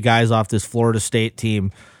 or 3 guys off this Florida State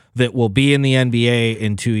team that will be in the NBA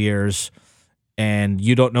in 2 years, and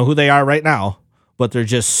you don't know who they are right now, but they're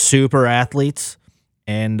just super athletes.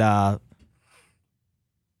 And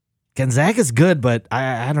Gonzaga's good, but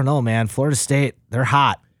I don't know, man. Florida State, they're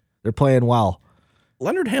hot. They're playing well.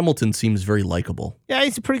 Leonard Hamilton seems very likable. Yeah,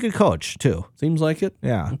 he's a pretty good coach, too. Seems like it?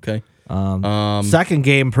 Yeah. Okay. Second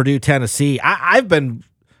game, Purdue, Tennessee. I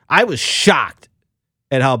was shocked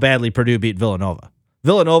at how badly Purdue beat Villanova.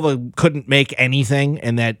 Villanova couldn't make anything,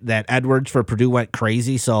 and that Edwards for Purdue went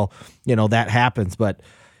crazy, so, that happens. But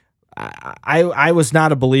I was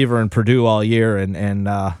not a believer in Purdue all year, and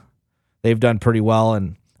they've done pretty well,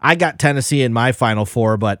 and I got Tennessee in my Final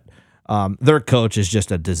Four, but their coach is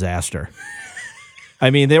just a disaster. I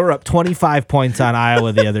mean, they were up 25 points on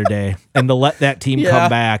Iowa the other day, and to let that team come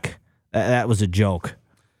back, that was a joke.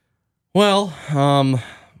 Well,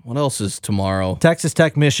 what else is tomorrow? Texas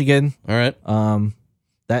Tech, Michigan. All right.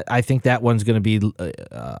 I think that one's going to be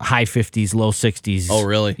high 50s, low 60s. Oh,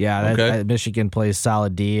 really? Yeah. Michigan plays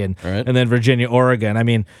solid D, and then Virginia, Oregon. I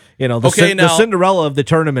mean, the Cinderella of the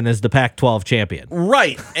tournament is the Pac-12 champion,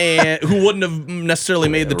 right? And who wouldn't have necessarily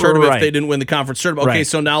made the tournament if they didn't win the conference tournament? Okay,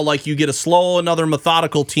 so now like you get a slow, another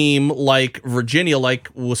methodical team like Virginia, like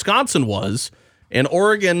Wisconsin was, and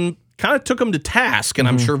Oregon kind of took them to task, and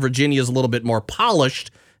I'm sure Virginia is a little bit more polished.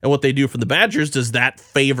 And what they do for the Badgers, does that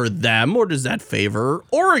favor them or does that favor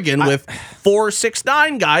Oregon with 4, 6,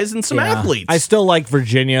 9 guys and some athletes? I still like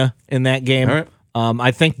Virginia in that game. All right. I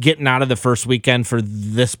think getting out of the first weekend for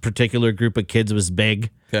this particular group of kids was big.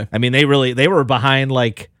 Okay. I mean, they were behind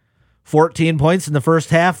like 14 points in the first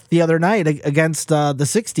half the other night against the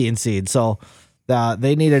 16 seed. So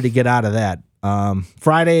they needed to get out of that.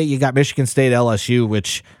 Friday, you got Michigan State, LSU,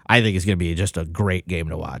 which I think is going to be just a great game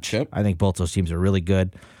to watch. Yep. I think both those teams are really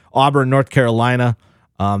good. Auburn, North Carolina,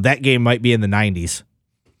 that game might be in the 90s.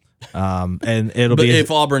 And it'll be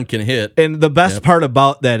if Auburn can hit. And the best part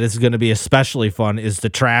about that is going to be especially fun is the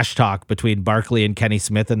trash talk between Barkley and Kenny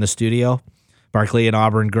Smith in the studio. Barkley, an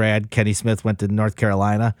Auburn grad. Kenny Smith went to North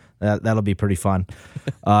Carolina. That'll be pretty fun.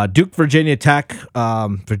 Duke, Virginia Tech.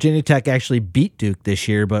 Virginia Tech actually beat Duke this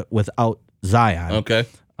year, but without Zion. Okay.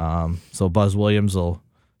 So Buzz Williams will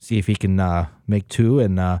see if he can make 2.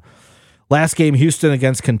 And last game, Houston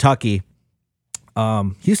against Kentucky.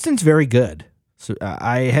 Houston's very good. So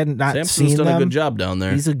I hadn't not Sampson's seen done them. a good job down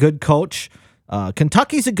there. He's a good coach.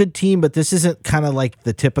 Kentucky's a good team, but this isn't kind of like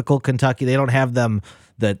the typical Kentucky. They don't have them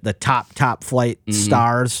the top flight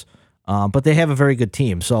stars, but they have a very good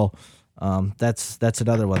team. So that's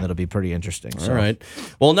another one that'll be pretty interesting. So. All right.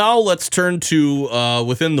 Well, now let's turn to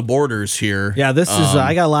within the borders here. Yeah, this is.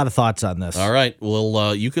 I got a lot of thoughts on this. All right.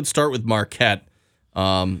 Well, you could start with Marquette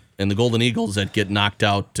and the Golden Eagles that get knocked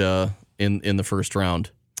out in the first round.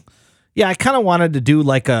 Yeah, I kind of wanted to do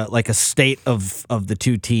like a state of the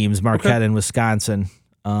two teams, Marquette and Wisconsin.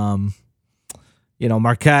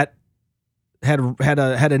 Marquette had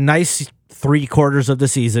a nice 3 quarters of the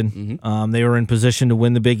season. They were in position to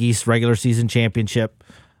win the Big East regular season championship.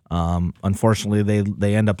 Unfortunately,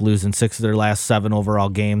 they end up losing 6 of their last 7 overall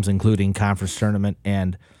games, including conference tournament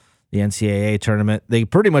and the NCAA tournament. They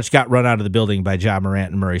pretty much got run out of the building by Ja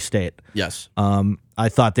Morant and Murray State. Yes. I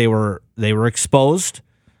thought they were exposed.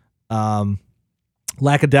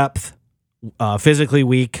 Lack of depth, physically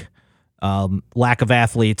weak, lack of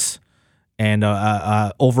athletes, and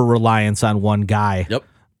over-reliance on one guy. Yep.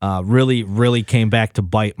 Really came back to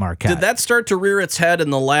bite Marquette. Did that start to rear its head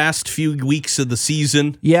in the last few weeks of the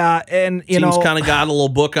season? Yeah, and teams kind of got a little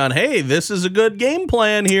book on, hey, this is a good game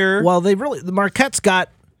plan here. Well, the Marquette's got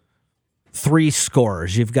 3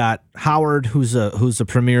 scorers. You've got Howard, who's a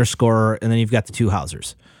premier scorer, and then you've got the 2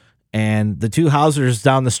 Hausers. And the 2 Hausers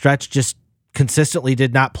down the stretch just consistently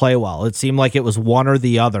did not play well. It seemed like it was one or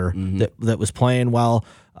the other that was playing well.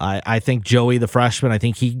 I think Joey, the freshman, I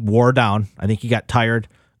think he wore down. I think he got tired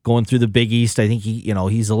going through the Big East. I think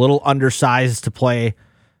he's a little undersized to play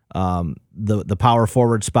the power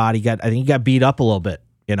forward spot. I think he got beat up a little bit.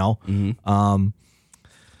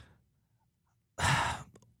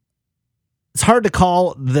 It's hard to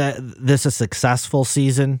call this a successful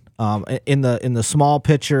season. In the small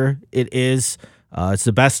picture, it is. It's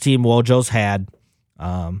the best team Wojo's had.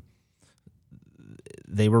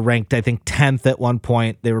 They were ranked, I think, 10th at one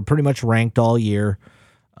point. They were pretty much ranked all year.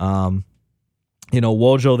 Wojo,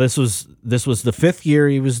 this was the 5th year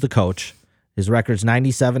he was the coach. His record's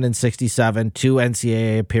 97-67, 2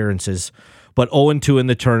 NCAA appearances, but 0-2 in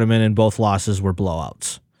the tournament, and both losses were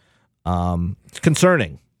blowouts. It's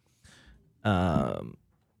concerning.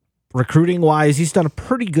 Recruiting wise, he's done a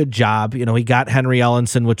pretty good job. He got Henry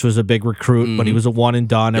Ellenson, which was a big recruit, but he was a one and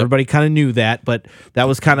done. Yep. Everybody kind of knew that, but that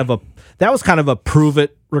was kind of a prove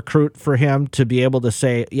it recruit for him to be able to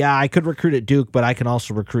say, yeah, I could recruit at Duke, but I can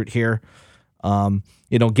also recruit here.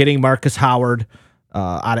 Getting Marcus Howard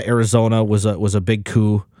out of Arizona was a big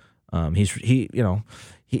coup.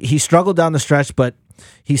 He struggled down the stretch, but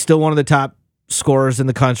he's still one of the top scorers in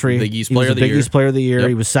the country. Big East Player of the Year. Big East Player of the Year. Yep.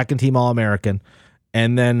 He was 2nd team All-American.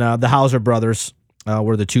 And then the Hauser brothers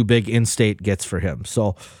were the 2 big in-state gets for him.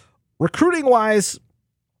 So recruiting-wise,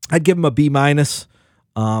 I'd give him a B-.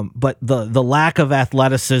 But the lack of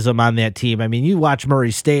athleticism on that team, I mean, you watch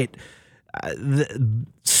Murray State,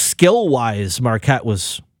 skill-wise, Marquette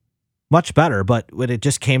was much better. But when it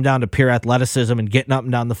just came down to pure athleticism and getting up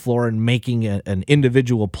and down the floor and making an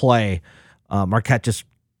individual play, Marquette just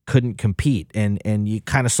couldn't compete. And you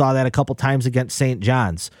kind of saw that a couple times against St.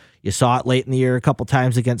 John's. You saw it late in the year a couple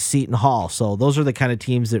times against Seton Hall. So those are the kind of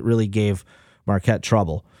teams that really gave Marquette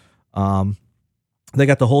trouble. They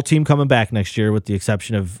got the whole team coming back next year with the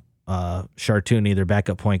exception of Chartouni, their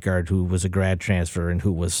backup point guard, who was a grad transfer and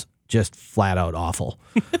who was just flat out awful.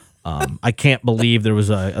 I can't believe there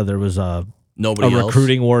was a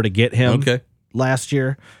recruiting war to get him last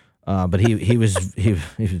year. But he was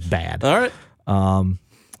bad. All right.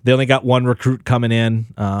 They only got 1 recruit coming in,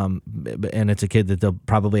 and it's a kid that they'll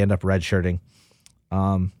probably end up redshirting.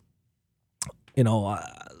 There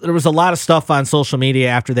was a lot of stuff on social media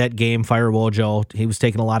after that game, Fire Wojo. He was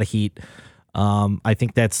taking a lot of heat. I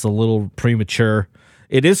think that's a little premature.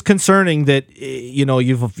 It is concerning that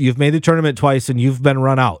you've made the tournament twice and you've been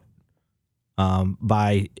run out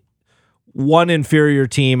by one inferior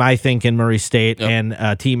team, I think, in Murray State, and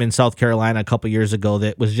a team in South Carolina a couple years ago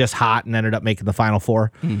that was just hot and ended up making the Final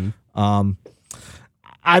Four. I'm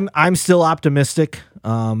still optimistic.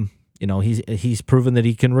 He's proven that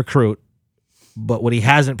he can recruit, but what he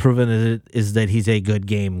hasn't proven is that he's a good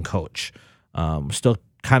game coach. Still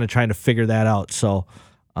kind of trying to figure that out. So,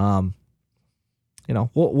 we'll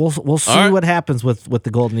see what happens with the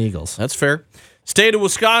Golden Eagles. That's fair. State of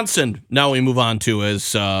Wisconsin. Now we move on to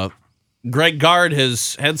as Greg Gard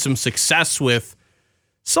has had some success with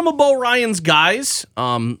some of Bo Ryan's guys.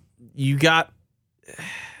 You get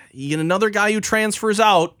another guy who transfers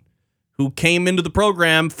out, who came into the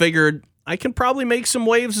program, figured I can probably make some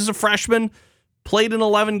waves as a freshman, played in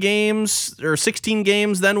 11 games or 16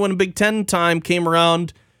 games. Then when Big Ten time came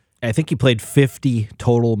around, I think he played 50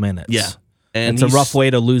 total minutes. Yeah. And it's a rough way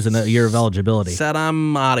to lose a year of eligibility. Said,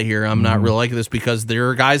 I'm out of here. I'm not really liking this because there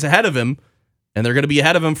are guys ahead of him, and they're going to be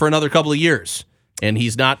ahead of him for another couple of years. And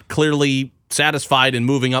he's not clearly satisfied in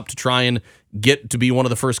moving up to try and get to be one of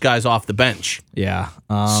the first guys off the bench. Yeah.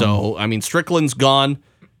 So, I mean, Strickland's gone.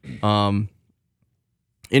 In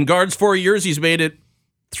guards 4 years, he's made it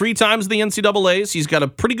 3 times in the NCAAs. He's got a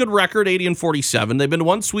pretty good record, 80-47. They've been to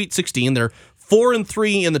one Sweet 16. They're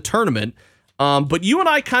 4-3 in the tournament. But you and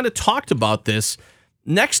I kind of talked about this.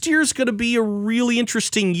 Next year's going to be a really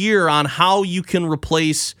interesting year on how you can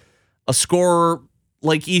replace a scorer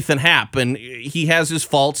like Ethan Happ. And he has his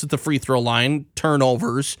faults at the free throw line,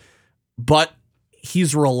 turnovers, but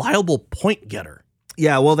he's a reliable point getter.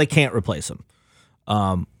 Yeah, well, they can't replace him.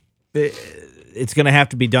 It's going to have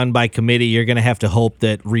to be done by committee. You're going to have to hope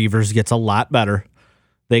that Reavers gets a lot better.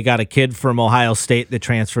 They got a kid from Ohio State that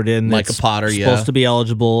transferred in. Micah Potter, supposed to be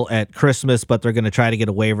eligible at Christmas, but they're going to try to get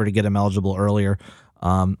a waiver to get him eligible earlier.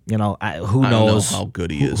 Who knows? I don't know how good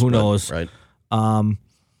he is. Who knows? Right.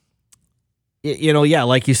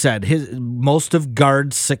 Like you said, most of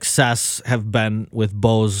guard's success have been with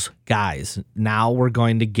Bo's guys. Now we're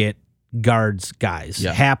going to get guards guys.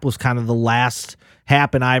 Yeah. Happ was kind of the last.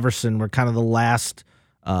 Happ and Iverson were kind of the last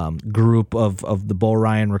group of the Bo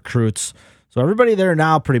Ryan recruits. So everybody there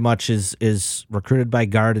now pretty much is recruited by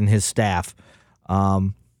Gard and his staff.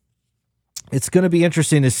 It's going to be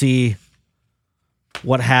interesting to see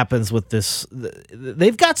what happens with this.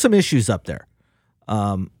 They've got some issues up there.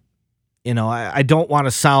 I don't want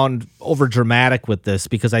to sound over dramatic with this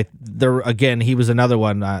because he was another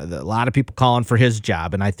one. A lot of people calling for his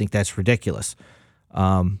job, and I think that's ridiculous.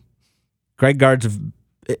 Greg Gard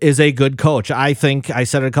is a good coach. I think I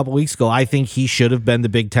said it a couple weeks ago. I think he should have been the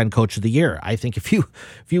Big Ten Coach of the Year. I think if you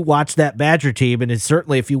watch that Badger team, and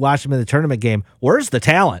certainly if you watch them in the tournament game, where's the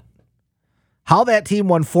talent? How that team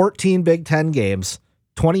won 14 Big Ten games,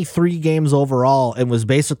 23 games overall, and was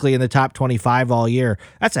basically in the top 25 all year.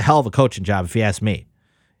 That's a hell of a coaching job, if you ask me.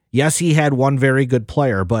 Yes, he had one very good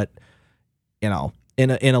player, but in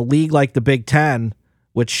a league like the Big Ten,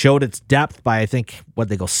 which showed its depth by, I think,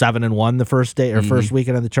 they go 7-1 the first day or first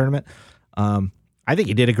weekend of the tournament. I think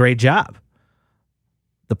he did a great job.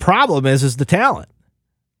 The problem is the talent.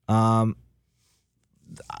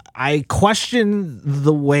 I question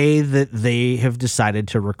the way that they have decided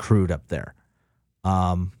to recruit up there.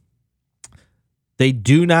 They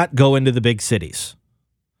do not go into the big cities.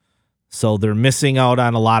 So they're missing out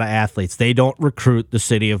on a lot of athletes. They don't recruit the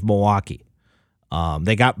city of Milwaukee.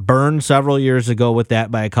 They got burned several years ago with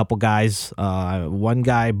that by a couple guys. One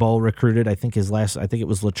guy Bo recruited, I think it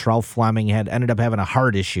was Latrell Fleming, ended up having a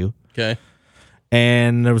heart issue. Okay.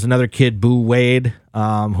 And there was another kid, Boo Wade,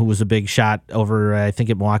 who was a big shot over, I think,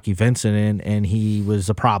 at Milwaukee Vincent, and he was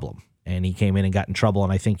a problem. And he came in and got in trouble,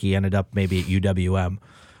 and I think he ended up maybe at UWM.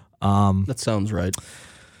 That sounds right.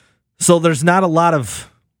 So there's not a lot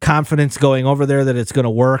of confidence going over there that it's going to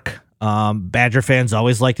work. Badger fans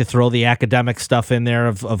always like to throw the academic stuff in there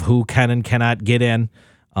of who can and cannot get in.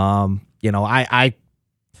 I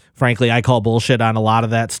frankly, I call bullshit on a lot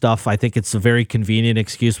of that stuff. I think it's a very convenient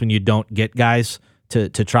excuse when you don't get guys to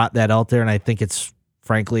trot that out there. And I think it's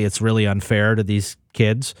really unfair to these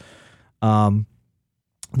kids. The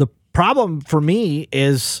problem for me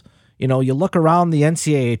is, you look around the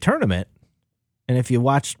NCAA tournament, and if you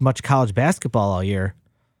watch much college basketball all year,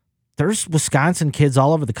 there's Wisconsin kids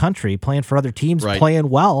all over the country playing for other teams, right, playing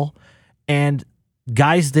well, and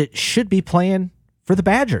guys that should be playing for the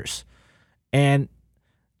Badgers. And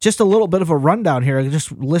just a little bit of a rundown here. I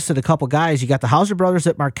just listed a couple guys. You got the Hauser brothers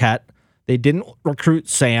at Marquette. They didn't recruit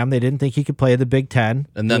Sam. They didn't think he could play in the Big Ten.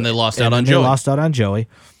 And then they lost out on Joey.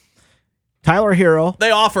 Tyler Hero. They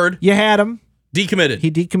offered. You had him. Decommitted. He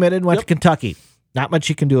decommitted and went to Kentucky. Not much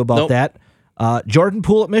you can do about that. Jordan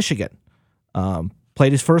Poole at Michigan.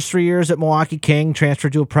 Played his first 3 years at Milwaukee King,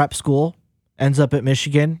 transferred to a prep school, ends up at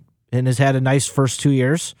Michigan, and has had a nice first 2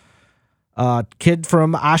 years. Kid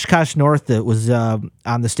from Oshkosh North that was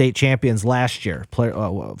on the state champions last year.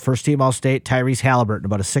 First team All-State, Tyrese Halliburton,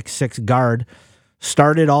 about a 6'6" guard.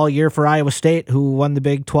 Started all year for Iowa State, who won the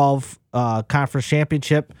Big 12 conference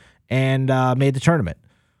championship and made the tournament.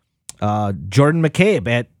 Jordan McCabe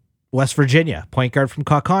at West Virginia, point guard from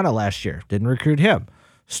Kaukauna last year. Didn't recruit him.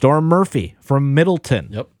 Storm Murphy from Middleton.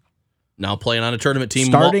 Yep. Now playing on a tournament team.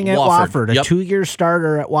 Starting at Wofford, a 2-year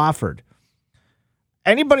starter at Wofford.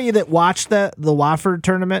 Anybody that watched the Wofford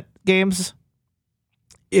tournament games,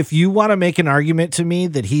 if you want to make an argument to me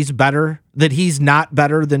that he's not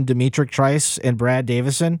better than Demetric Trice and Brad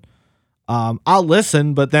Davison, I'll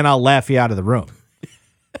listen, but then I'll laugh you out of the room.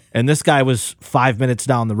 And this guy was 5 minutes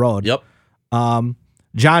down the road. Yep.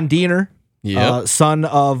 John Diener, Yep. son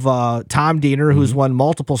of Tom Diener, who's won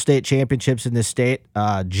multiple state championships in this state.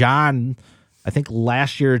 John, I think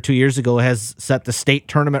last year or 2 years ago, has set the state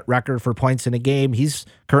tournament record for points in a game. He's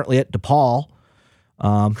currently at DePaul.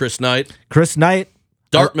 Chris Knight.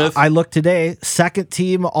 Dartmouth. I looked today, second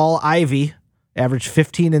team All-Ivy, averaged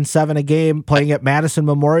 15 and 7 a game, playing at Madison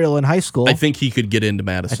Memorial in high school. I think he could get into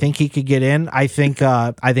Madison. I think he could get in. I think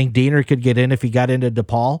Diener could get in if he got into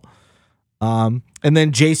DePaul. And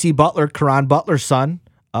then J.C. Butler, Karan Butler's son,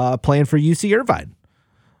 playing for UC Irvine.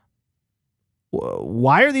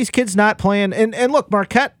 Why are these kids not playing? And look,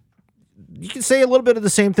 Marquette, you can say a little bit of the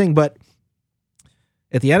same thing, but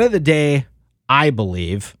at the end of the day, I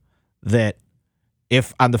believe that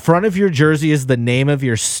if on the front of your jersey is the name of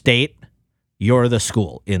your state, you're the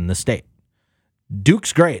school in the state.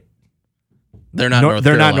 Duke's great. They're not North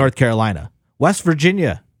They're Carolina. not North Carolina. West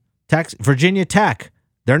Virginia, Virginia Tech.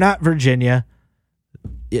 They're not Virginia.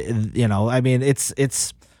 You know, I mean,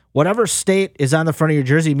 it's whatever state is on the front of your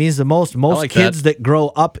jersey means the most. Most kids that grow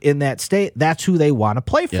up in that state, that's who they want to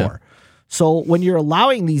play for. Yeah. So when you're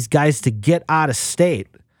allowing these guys to get out of state,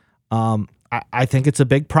 I think it's a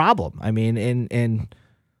big problem. I mean, in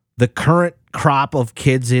the current crop of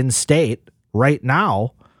kids in state right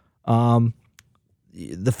now,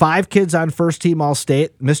 the 5 kids on first team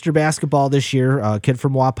All-State, Mr. Basketball this year, a kid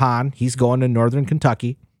from Waupun, he's going to Northern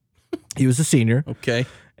Kentucky. He was a senior. Okay.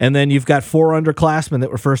 And then you've got 4 underclassmen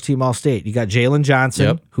that were first team All-State. You got Jalen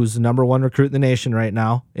Johnson, who's the number 1 recruit in the nation right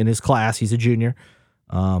now in his class. He's a junior.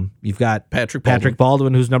 You've got Patrick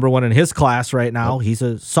Baldwin, who's number 1 in his class right now. Yep. He's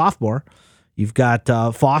a sophomore. You've got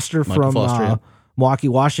Foster from Milwaukee,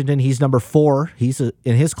 Washington. He's number 4. He's in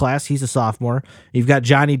his class. He's a sophomore. You've got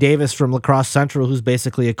Johnny Davis from La Crosse Central, who's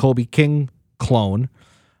basically a Kobe King clone.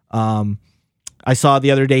 I saw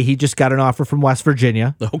the other day he just got an offer from West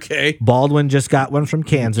Virginia. Okay. Baldwin just got one from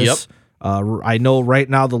Kansas. Yep. I know right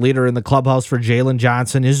now the leader in the clubhouse for Jalen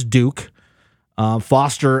Johnson is Duke.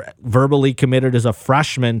 Foster verbally committed as a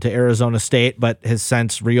freshman to Arizona State, but has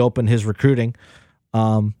since reopened his recruiting.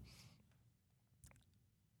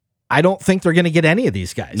 I don't think they're going to get any of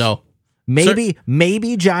these guys. No.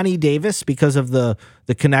 Maybe Johnny Davis because of the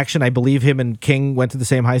connection. I believe him and King went to the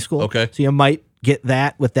same high school. Okay. So you might get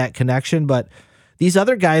that with that connection, but these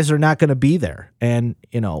other guys are not going to be there. And,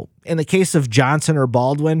 you know, in the case of Johnson or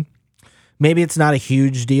Baldwin, maybe it's not a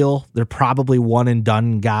huge deal. They're probably one and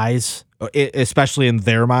done guys, especially in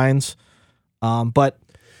their minds. But,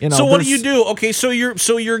 you know. So what do you do? Okay, so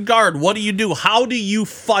you're guard. What do you do? How do you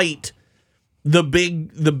fight the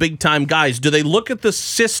big time guys? Do they look at the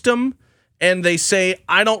system and they say,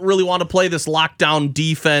 I don't really want to play this lockdown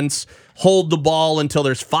defense, hold the ball until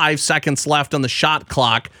there's 5 seconds left on the shot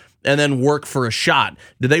clock, and then work for a shot?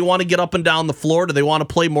 Do they want to get up and down the floor? Do they want to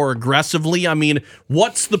play more aggressively? I mean,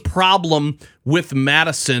 what's the problem with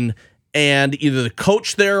Madison and either the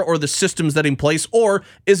coach there or the systems that in place? Or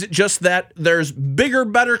is it just that there's bigger,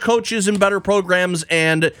 better coaches and better programs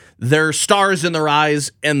and they're stars in their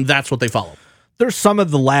eyes and that's what they follow? There's some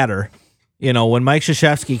of the latter. You know, when Mike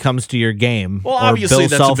Krzyzewski comes to your game, well, obviously or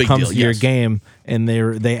Bill that's Self a big comes deal, to your game and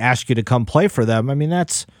they ask you to come play for them, I mean,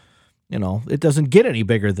 that's, you know, it doesn't get any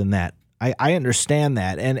bigger than that. I understand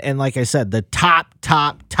that. And like I said, the top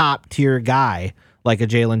tier guy, like a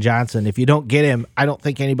Jalen Johnson, if you don't get him, I don't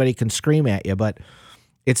think anybody can scream at you. But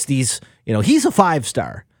it's these, you know, he's a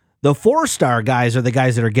 5-star. The 4-star guys are the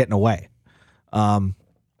guys that are getting away.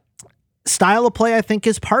 Style of play, I think,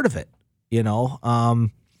 is part of it. You know,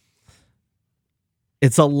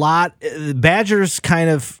 it's a lot. Badgers kind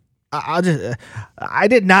of. We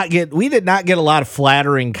did not get a lot of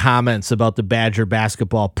flattering comments about the Badger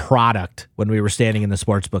basketball product when we were standing in the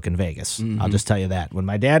sports book in Vegas. Mm-hmm. I'll just tell you that. When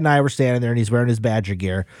my dad and I were standing there and he's wearing his Badger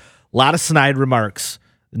gear, a lot of snide remarks.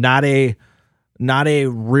 Not a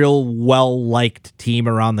real well-liked team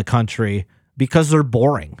around the country because they're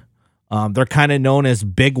boring. They're kind of known as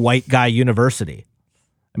Big White Guy University.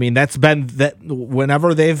 I mean, that's been that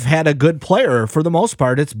whenever they've had a good player, for the most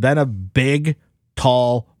part, it's been a big,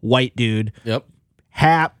 tall, white dude. Yep.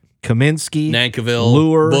 Hap, Kaminsky, Nankerville,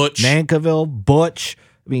 Lure, Butch. Nankerville, Butch.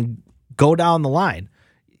 I mean, go down the line.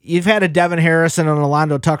 You've had a Devin Harrison and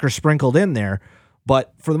Alondo Tucker sprinkled in there,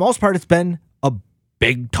 but for the most part, it's been a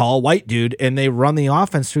big, tall, white dude, and they run the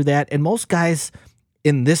offense through that. And most guys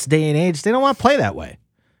in this day and age, they don't want to play that way.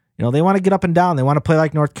 You know, they want to get up and down. They want to play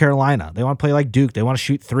like North Carolina. They want to play like Duke. They want to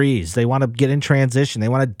shoot threes. They want to get in transition. They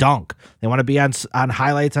want to dunk. They want to be on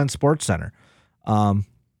highlights on SportsCenter.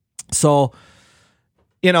 So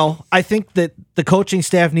I think that the coaching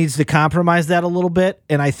staff needs to compromise that a little bit,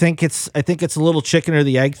 and I think it's a little chicken or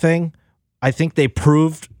the egg thing. I think they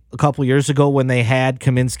proved a couple years ago when they had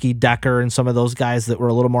Kaminsky, Decker, and some of those guys that were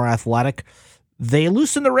a little more athletic, they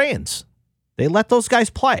loosened the reins. They let those guys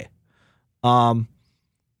play.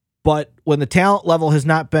 But when the talent level has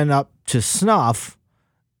not been up to snuff,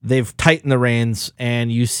 they've tightened the reins,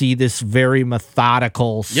 and you see this very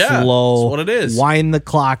methodical, slow, that's what it is. Wind the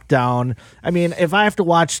clock down. I mean, if I have to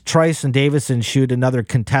watch Trice and Davison shoot another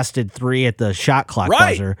contested 3 at the shot clock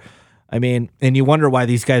buzzer, I mean, and you wonder why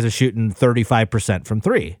these guys are shooting 35% from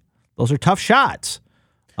 3. Those are tough shots.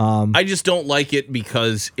 I just don't like it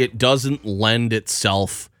because it doesn't lend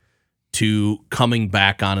itself to coming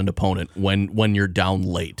back on an opponent when you're down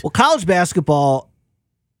late. Well, college basketball,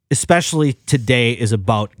 especially today, is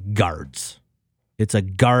about guards. It's a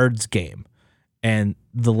guards game. And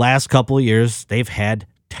the last couple of years, they've had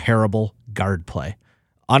terrible guard play.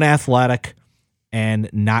 Unathletic and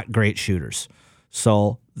not great shooters.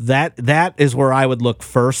 So that is where I would look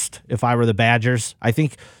first if I were the Badgers. I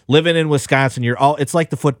think living in Wisconsin, it's like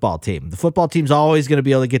the football team. The football team's always going to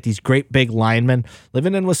be able to get these great big linemen.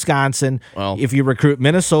 Living in Wisconsin, if you recruit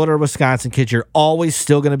Minnesota or Wisconsin kids, you're always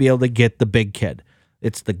still going to be able to get the big kid.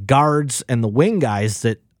 It's the guards and the wing guys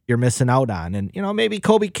that you're missing out on. And, maybe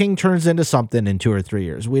Kobe King turns into something in 2 or 3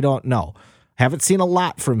 years. We don't know. Haven't seen a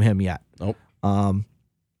lot from him yet. Nope.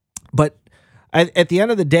 But at the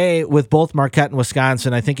end of the day, with both Marquette and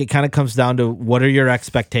Wisconsin, I think it kind of comes down to what are your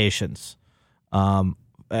expectations?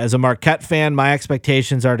 As a Marquette fan, my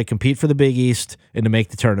expectations are to compete for the Big East and to make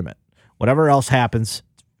the tournament. Whatever else happens,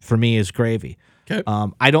 for me, is gravy. Okay.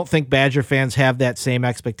 I don't think Badger fans have that same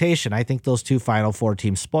expectation. I think those 2 Final Four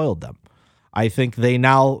teams spoiled them. I think they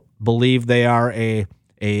now believe they are a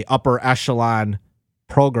upper echelon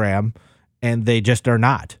program, and they just are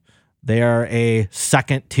not. They are a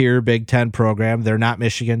second-tier Big Ten program. They're not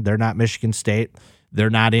Michigan. They're not Michigan State. They're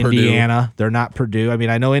not Indiana. They're not Purdue. I mean,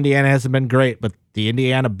 I know Indiana hasn't been great, but the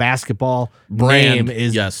Indiana basketball brand name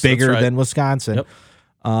is bigger than Wisconsin. Yep.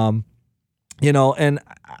 And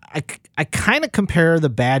I kind of compare the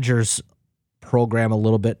Badgers program a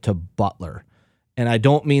little bit to Butler, and I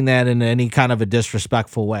don't mean that in any kind of a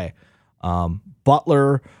disrespectful way.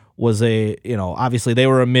 Butler was obviously they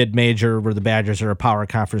were a mid-major where the Badgers are a power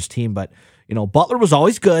conference team, but, Butler was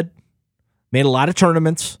always good, made a lot of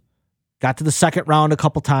tournaments, got to the second round a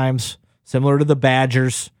couple times, similar to the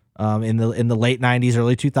Badgers in the late 90s,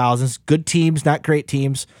 early 2000s. Good teams, not great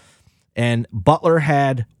teams. And Butler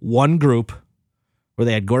had one group where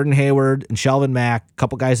they had Gordon Hayward and Shelvin Mack, a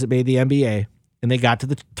couple guys that made the NBA, and they got to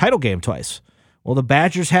the title game twice. Well, the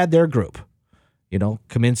Badgers had their group.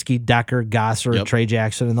 Kaminsky, Decker, Gosser, Trey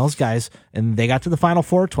Jackson, and those guys, and they got to the Final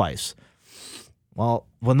Four twice. Well,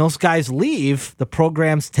 when those guys leave, the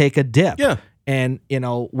programs take a dip. Yeah. And,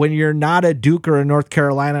 when you're not a Duke or a North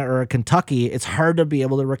Carolina or a Kentucky, it's hard to be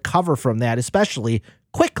able to recover from that, especially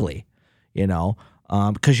quickly,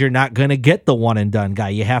 because you're not going to get the one-and-done guy.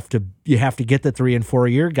 You have to get the 3 and 4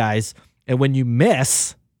 year guys, and when you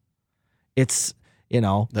miss, it's,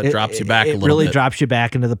 that drops you back a little bit. It really drops you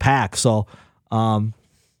back into the pack. So,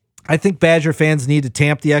 I think Badger fans need to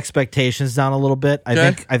tamp the expectations down a little bit.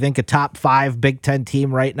 I think a top 5 Big Ten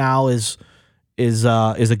team right now is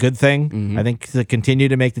a good thing. Mm-hmm. I think to continue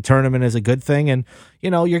to make the tournament is a good thing, and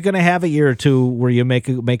you're going to have a year or two where you make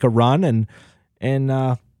a run, and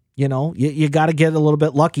you got to get a little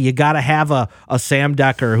bit lucky. You got to have a Sam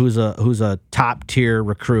Decker who's a top tier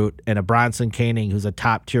recruit, and a Bronson Koenig who's a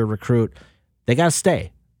top tier recruit. They got to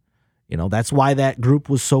stay. That's why that group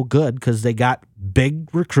was so good, because they got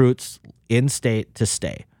big recruits in state to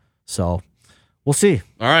stay. So we'll see.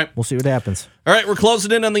 All right. We'll see what happens. All right. We're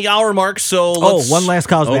closing in on the hour mark. So one last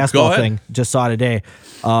college basketball thing. Just saw today.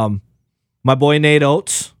 My boy Nate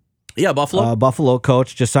Oates. Yeah, Buffalo. Buffalo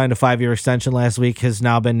coach just signed a 5-year extension last week. Has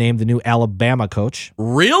now been named the new Alabama coach.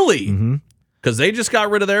 Really? Mm-hmm. Because they just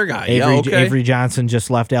got rid of their guy. Avery Johnson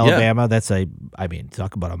just left Alabama. Yeah.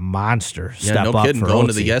 Talk about a monster step no up kidding. for Going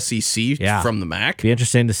OC. to the SEC from the MAC. Be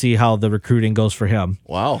interesting to see how the recruiting goes for him.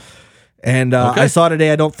 Wow. And I saw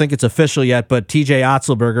today, I don't think it's official yet, but TJ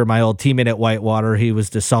Otzelberger, my old teammate at Whitewater, he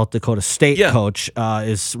was the South Dakota State coach,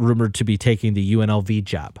 is rumored to be taking the UNLV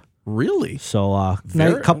job. Really? So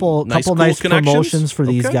couple nice promotions for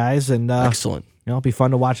these guys, and excellent. It'll be fun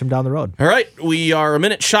to watch them down the road. All right, we are a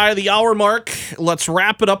minute shy of the hour mark. Let's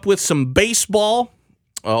wrap it up with some baseball.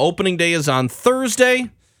 Opening day is on Thursday.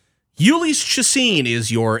 Ulysses Chacin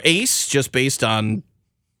is your ace, just based on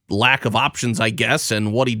lack of options, I guess,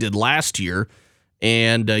 and what he did last year.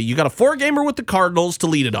 And you got a 4-gamer with the Cardinals to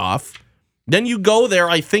lead it off. Then you go there,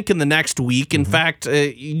 I think, in the next week. In fact,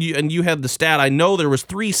 you had the stat. I know there was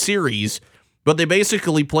 3 series, but they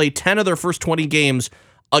basically play 10 of their first 20 games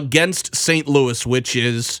against St. Louis, which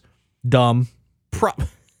is dumb.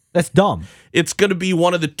 That's dumb. It's going to be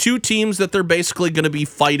one of the 2 teams that they're basically going to be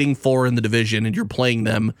fighting for in the division, and you're playing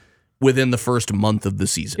them within the first month of the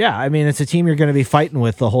season. Yeah, I mean, it's a team you're going to be fighting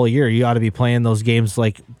with the whole year. You ought to be playing those games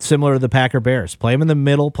like similar to the Packer Bears. Play them in the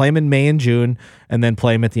middle, play them in May and June, and then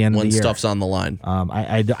play them at the end of the year. When stuff's on the line.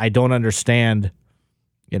 I don't understand.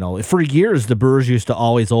 You know, for years, the Brewers used to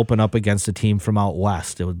always open up against a team from out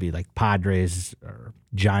west. It would be like Padres or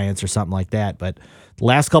Giants or something like that. But the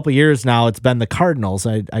last couple of years now, it's been the Cardinals.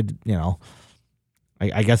 I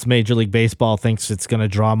guess Major League Baseball thinks it's going to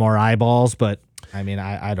draw more eyeballs, but I mean,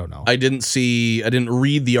 I don't know. I didn't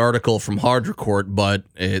read the article from Hard Report, but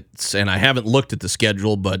and I haven't looked at the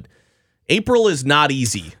schedule, but April is not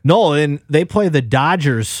easy. No, and they play the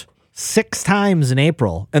Dodgers 6 times in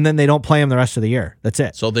April, and then they don't play them the rest of the year. That's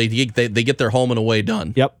it. So they get their home and away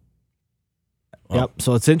done. Yep. Yep.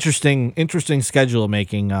 So it's interesting schedule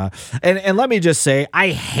making. And let me just say, I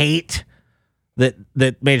hate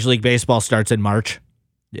that Major League Baseball starts in March.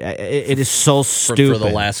 It is so stupid. For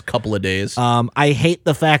the last couple of days. I hate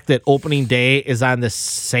the fact that opening day is on the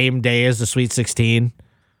same day as the Sweet 16.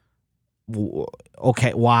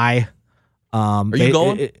 Okay, why? Are you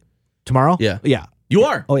going? Tomorrow? Yeah. Yeah. You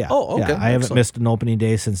are? Oh, yeah. Oh, okay. Yeah, I haven't missed an opening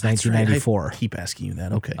day since That's 1994. Right. I keep asking you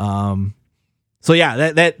that. Okay. So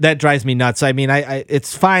yeah, that drives me nuts. I mean, I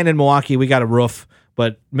it's fine in Milwaukee. We got a roof,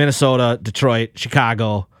 but Minnesota, Detroit,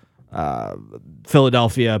 Chicago,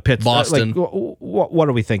 Philadelphia, Pittsburgh, Boston. What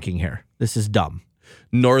are we thinking here? This is dumb.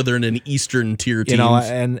 Northern and Eastern tier teams. You know,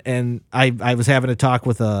 and I was having a talk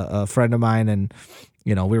with a friend of mine, and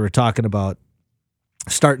you know, we were talking about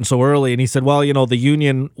starting so early, and he said, well, you know, the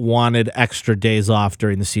union wanted extra days off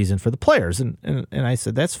during the season for the players, and I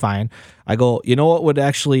said, that's fine. I go, you know what would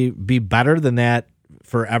actually be better than that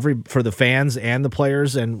for the fans and the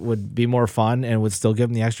players, and would be more fun and would still give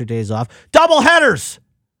them the extra days off? Double headers.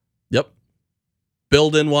 Yep.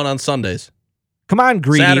 Build in one on Sundays. Come on,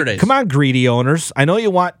 greedy. Saturdays. Come on, greedy owners. I know you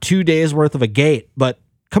want 2 days worth of a gate, but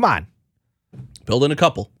come on. Build in a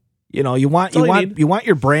couple. You know, you want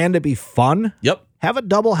your brand to be fun. Yep. Have a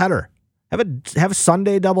double header. Have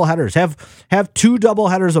Sunday double headers. Have 2 double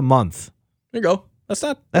headers a month. There you go. That's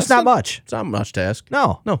not much. It's not much to ask.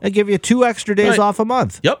 No. They give you 2 extra days off a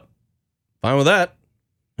month. Yep. Fine with that.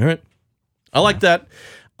 All right. I like that.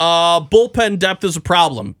 Bullpen depth is a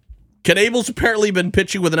problem. Knebel's apparently been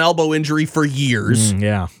pitching with an elbow injury for years.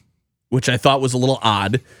 Yeah. Which I thought was a little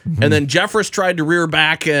odd. Mm-hmm. And then Jeffress tried to rear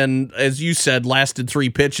back and, as you said, lasted 3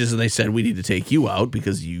 pitches, and they said, we need to take you out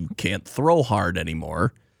because you can't throw hard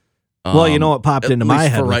anymore. Well, you know what popped into my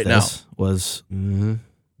head right now was a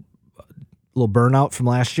little burnout from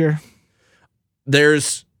last year.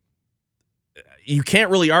 You can't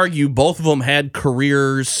really argue both of them had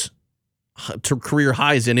career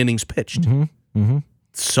highs in innings pitched. Mm-hmm. Mm-hmm.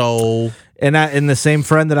 So, and the same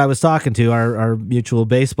friend that I was talking to, our mutual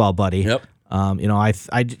baseball buddy. Yep. You know, it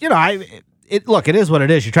is what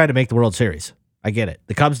it is. You're trying to make the World Series. I get it.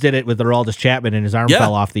 The Cubs did it with Aroldis Chapman, and his arm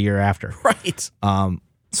fell off the year after. Right.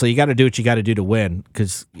 So you got to do what you got to do to win.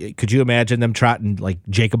 Because could you imagine them trotting like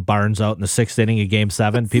Jacob Barnes out in the 6th inning of Game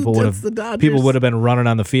 7? People would have been running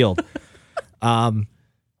on the field.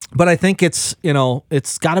 But I think it's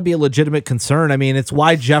got to be a legitimate concern. I mean, it's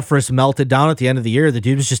why Jeffress melted down at the end of the year. The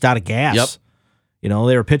dude was just out of gas. Yep. You know,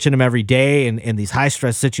 they were pitching him every day in these high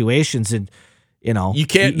stress situations, and you know, you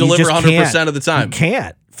can't deliver 100% of the time. You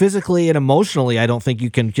can't physically and emotionally. I don't think you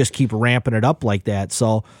can just keep ramping it up like that.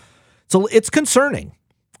 So it's concerning.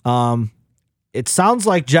 It sounds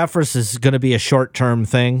like Jeffress is going to be a short term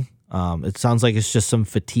thing. It sounds like it's just some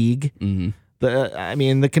fatigue. Mm-hmm. I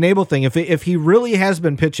mean, the Knebel thing, if he really has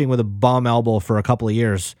been pitching with a bum elbow for a couple of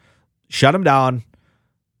years, shut him down,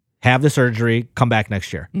 have the surgery, come back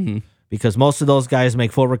next year. Mm-hmm. Because most of those guys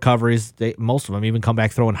make full recoveries. Most of them even come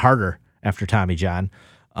back throwing harder after Tommy John.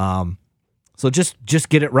 So just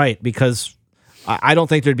get it right, because I don't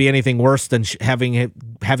think there'd be anything worse than having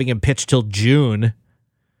him pitch till June,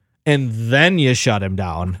 and then you shut him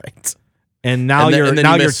down. Right. And now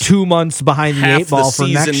you're 2 months behind the 8 ball for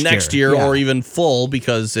next year, or even full,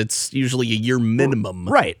 because it's usually a year minimum.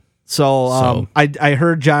 Right. So I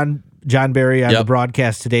heard John Barry on the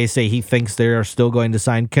broadcast today say he thinks they are still going to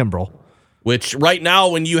sign Kimbrel. Which right now,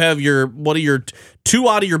 when you have your 2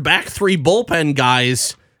 out of your back 3 bullpen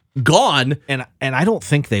guys gone, and I don't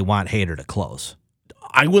think they want Hader to close.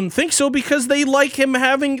 I wouldn't think so because they like him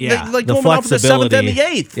having the going off the 7th and the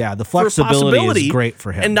 8th. Yeah, the flexibility is great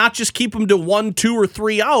for him. And not just keep him to 1, 2, or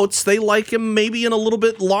 3 outs. They like him maybe in a little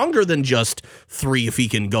bit longer than just 3 if he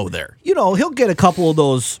can go there. He'll get a couple of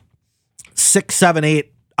those 6, 7,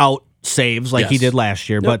 8 out saves like he did last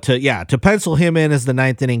year. Yep. But to pencil him in as the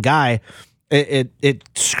 9th inning guy, it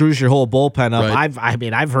screws your whole bullpen up.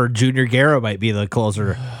 Right. I've heard Junior Guerra might be the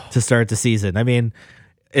closer to start the season. I mean,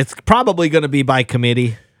 it's probably going to be by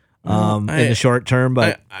committee in the short term,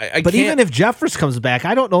 but even if Jeffress comes back,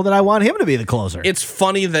 I don't know that I want him to be the closer. It's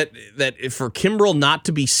funny that for Kimbrel not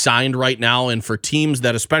to be signed right now, and for teams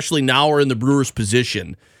that especially now are in the Brewers'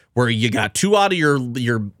 position, where you got 2 out of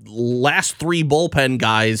your last 3 bullpen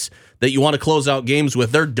guys that you want to close out games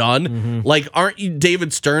with, they're done. Mm-hmm. Like, aren't you,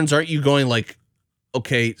 David Stearns, aren't you going like,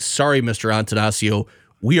 okay, sorry, Mr. Antanasio,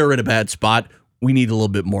 we are in a bad spot. We need a little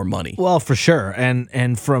bit more money. Well, for sure.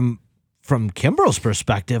 And from Kimbrel's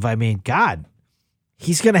perspective, I mean, God,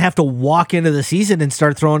 he's going to have to walk into the season and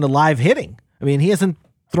start throwing to live hitting. I mean, he hasn't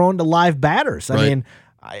thrown to live batters. I mean,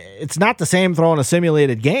 it's not the same throwing a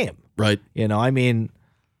simulated game. Right. I mean,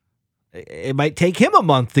 it might take him a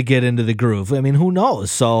month to get into the groove. I mean, who knows?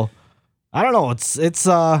 So I don't know. It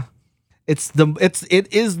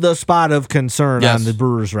is the spot of concern on the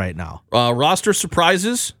Brewers right now. Roster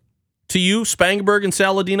surprises to you, Spangenberg and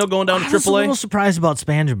Saladino going down to AAA? I was a little surprised about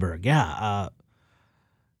Spangenberg. Yeah.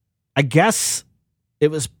 I guess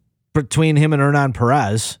it was between him and Hernan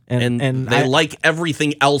Perez. And they like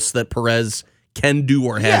everything else that Perez can do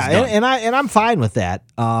or has done. And I'm fine with that.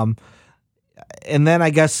 And then I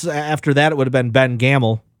guess after that it would have been Ben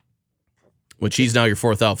Gamel. Which he's now your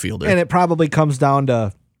 4th outfielder. And it probably comes down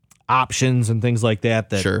to options and things like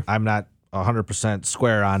that sure. I'm not 100%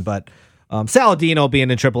 square on. But Saladino being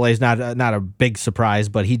in AAA is not a big surprise,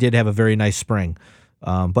 but he did have a very nice spring.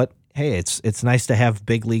 But hey, it's nice to have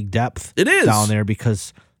big league depth down there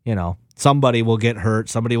because, somebody will get hurt,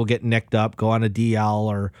 somebody will get nicked up, go on a DL,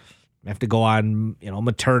 or have to go on,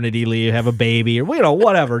 maternity leave, have a baby, or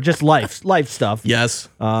whatever, just life stuff. Yes.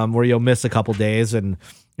 Where you'll miss a couple days, and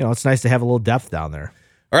it's nice to have a little depth down there.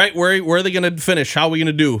 All right, where are they going to finish? How are we going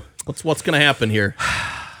to do? What's going to happen here?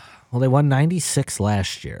 Well, they won 96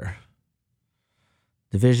 last year.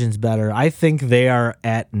 Division's better. I think they are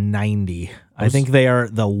at 90. I think they are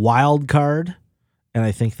the wild card, and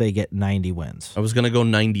I think they get 90 wins. I was going to go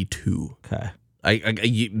 92. Okay.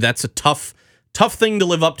 That's a tough thing to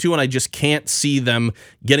live up to, and I just can't see them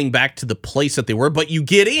getting back to the place that they were. But you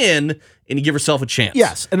get in, and you give yourself a chance.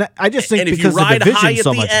 Yes, and I just think because if you ride the division's high at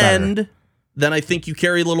so the much end, better, then I think you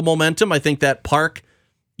carry a little momentum. I think that park,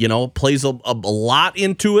 plays a lot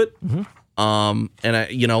into it. Mm-hmm.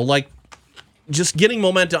 And just getting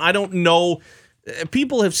momentum. I don't know.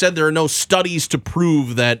 People have said there are no studies to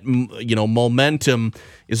prove that momentum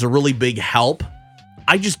is a really big help.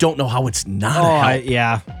 I just don't know how it's not a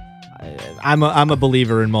help. I'm a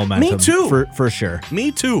believer in momentum. Me too. For sure.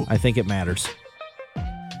 Me too. I think it matters.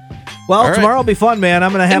 Well, tomorrow will be fun, man.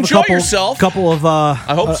 I'm going to have Enjoy a couple of I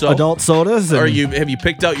hope so. adult sodas. Have you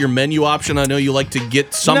picked out your menu option? I know you like to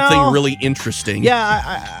get something really interesting.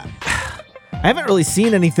 Yeah, I haven't really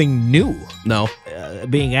seen anything new. No.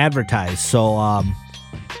 Being advertised, so I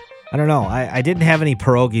don't know. I didn't have any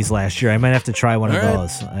pierogies last year. I might have to try one of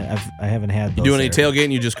those. I haven't had those. You doing any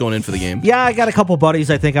tailgating? You just going in for the game? Yeah, I got a couple buddies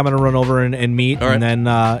I think I'm going to run over and meet. And then,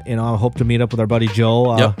 I hope to meet up with our buddy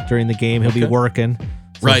Joe during the game. He'll be working.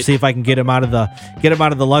 So see if I can get him out of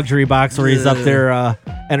the luxury box where he's up there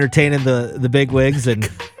entertaining the big wigs and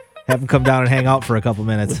have him come down and hang out for a couple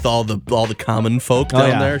minutes. With all the common folk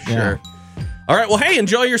down there? Sure. Yeah. All right, well, hey,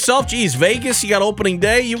 enjoy yourself. Geez, Vegas, you got opening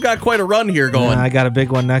day. You've got quite a run here going. I got a big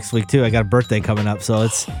one next week, too. I got a birthday coming up, so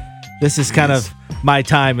this is kind of my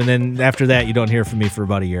time, and then after that, you don't hear from me for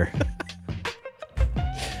about a year.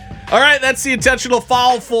 All right, that's the Intentional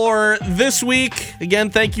Foul for this week.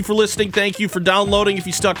 Again, thank you for listening. Thank you for downloading. If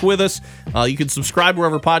you stuck with us, you can subscribe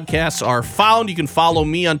wherever podcasts are found. You can follow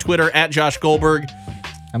me on Twitter at Josh Goldberg.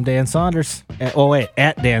 I'm Dan Saunders.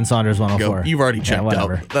 At Dan Saunders 104. You've already checked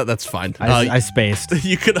out. That's fine. I spaced.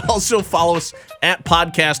 You can also follow us at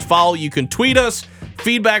Podcast Foul. You can tweet us.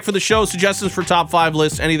 Feedback for the show, suggestions for top 5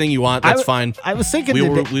 lists, anything you want. That's fine. I was thinking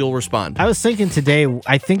we'll respond. I was thinking today,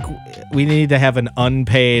 I think we need to have an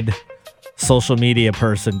unpaid social media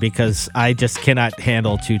person because I just cannot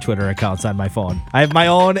handle 2 Twitter accounts on my phone. I have my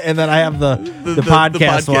own, and then I have the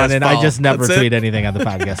podcast one, and I just never tweet anything on the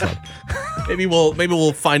podcast one. Maybe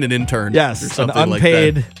we'll find an intern. Yes, or something an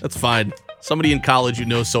unpaid. Like that. That's fine. Somebody in college who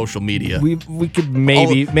knows social media. We could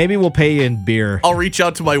maybe we'll pay you in beer. I'll reach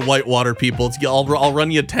out to my Whitewater people. I'll run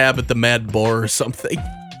you a tab at the Mad Boar or something.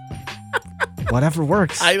 Whatever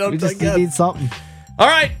works. I just need something. All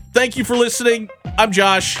right. Thank you for listening. I'm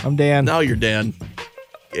Josh. I'm Dan. Now you're Dan.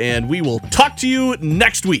 And we will talk to you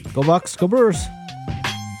next week. Go Bucks. Go Brewers.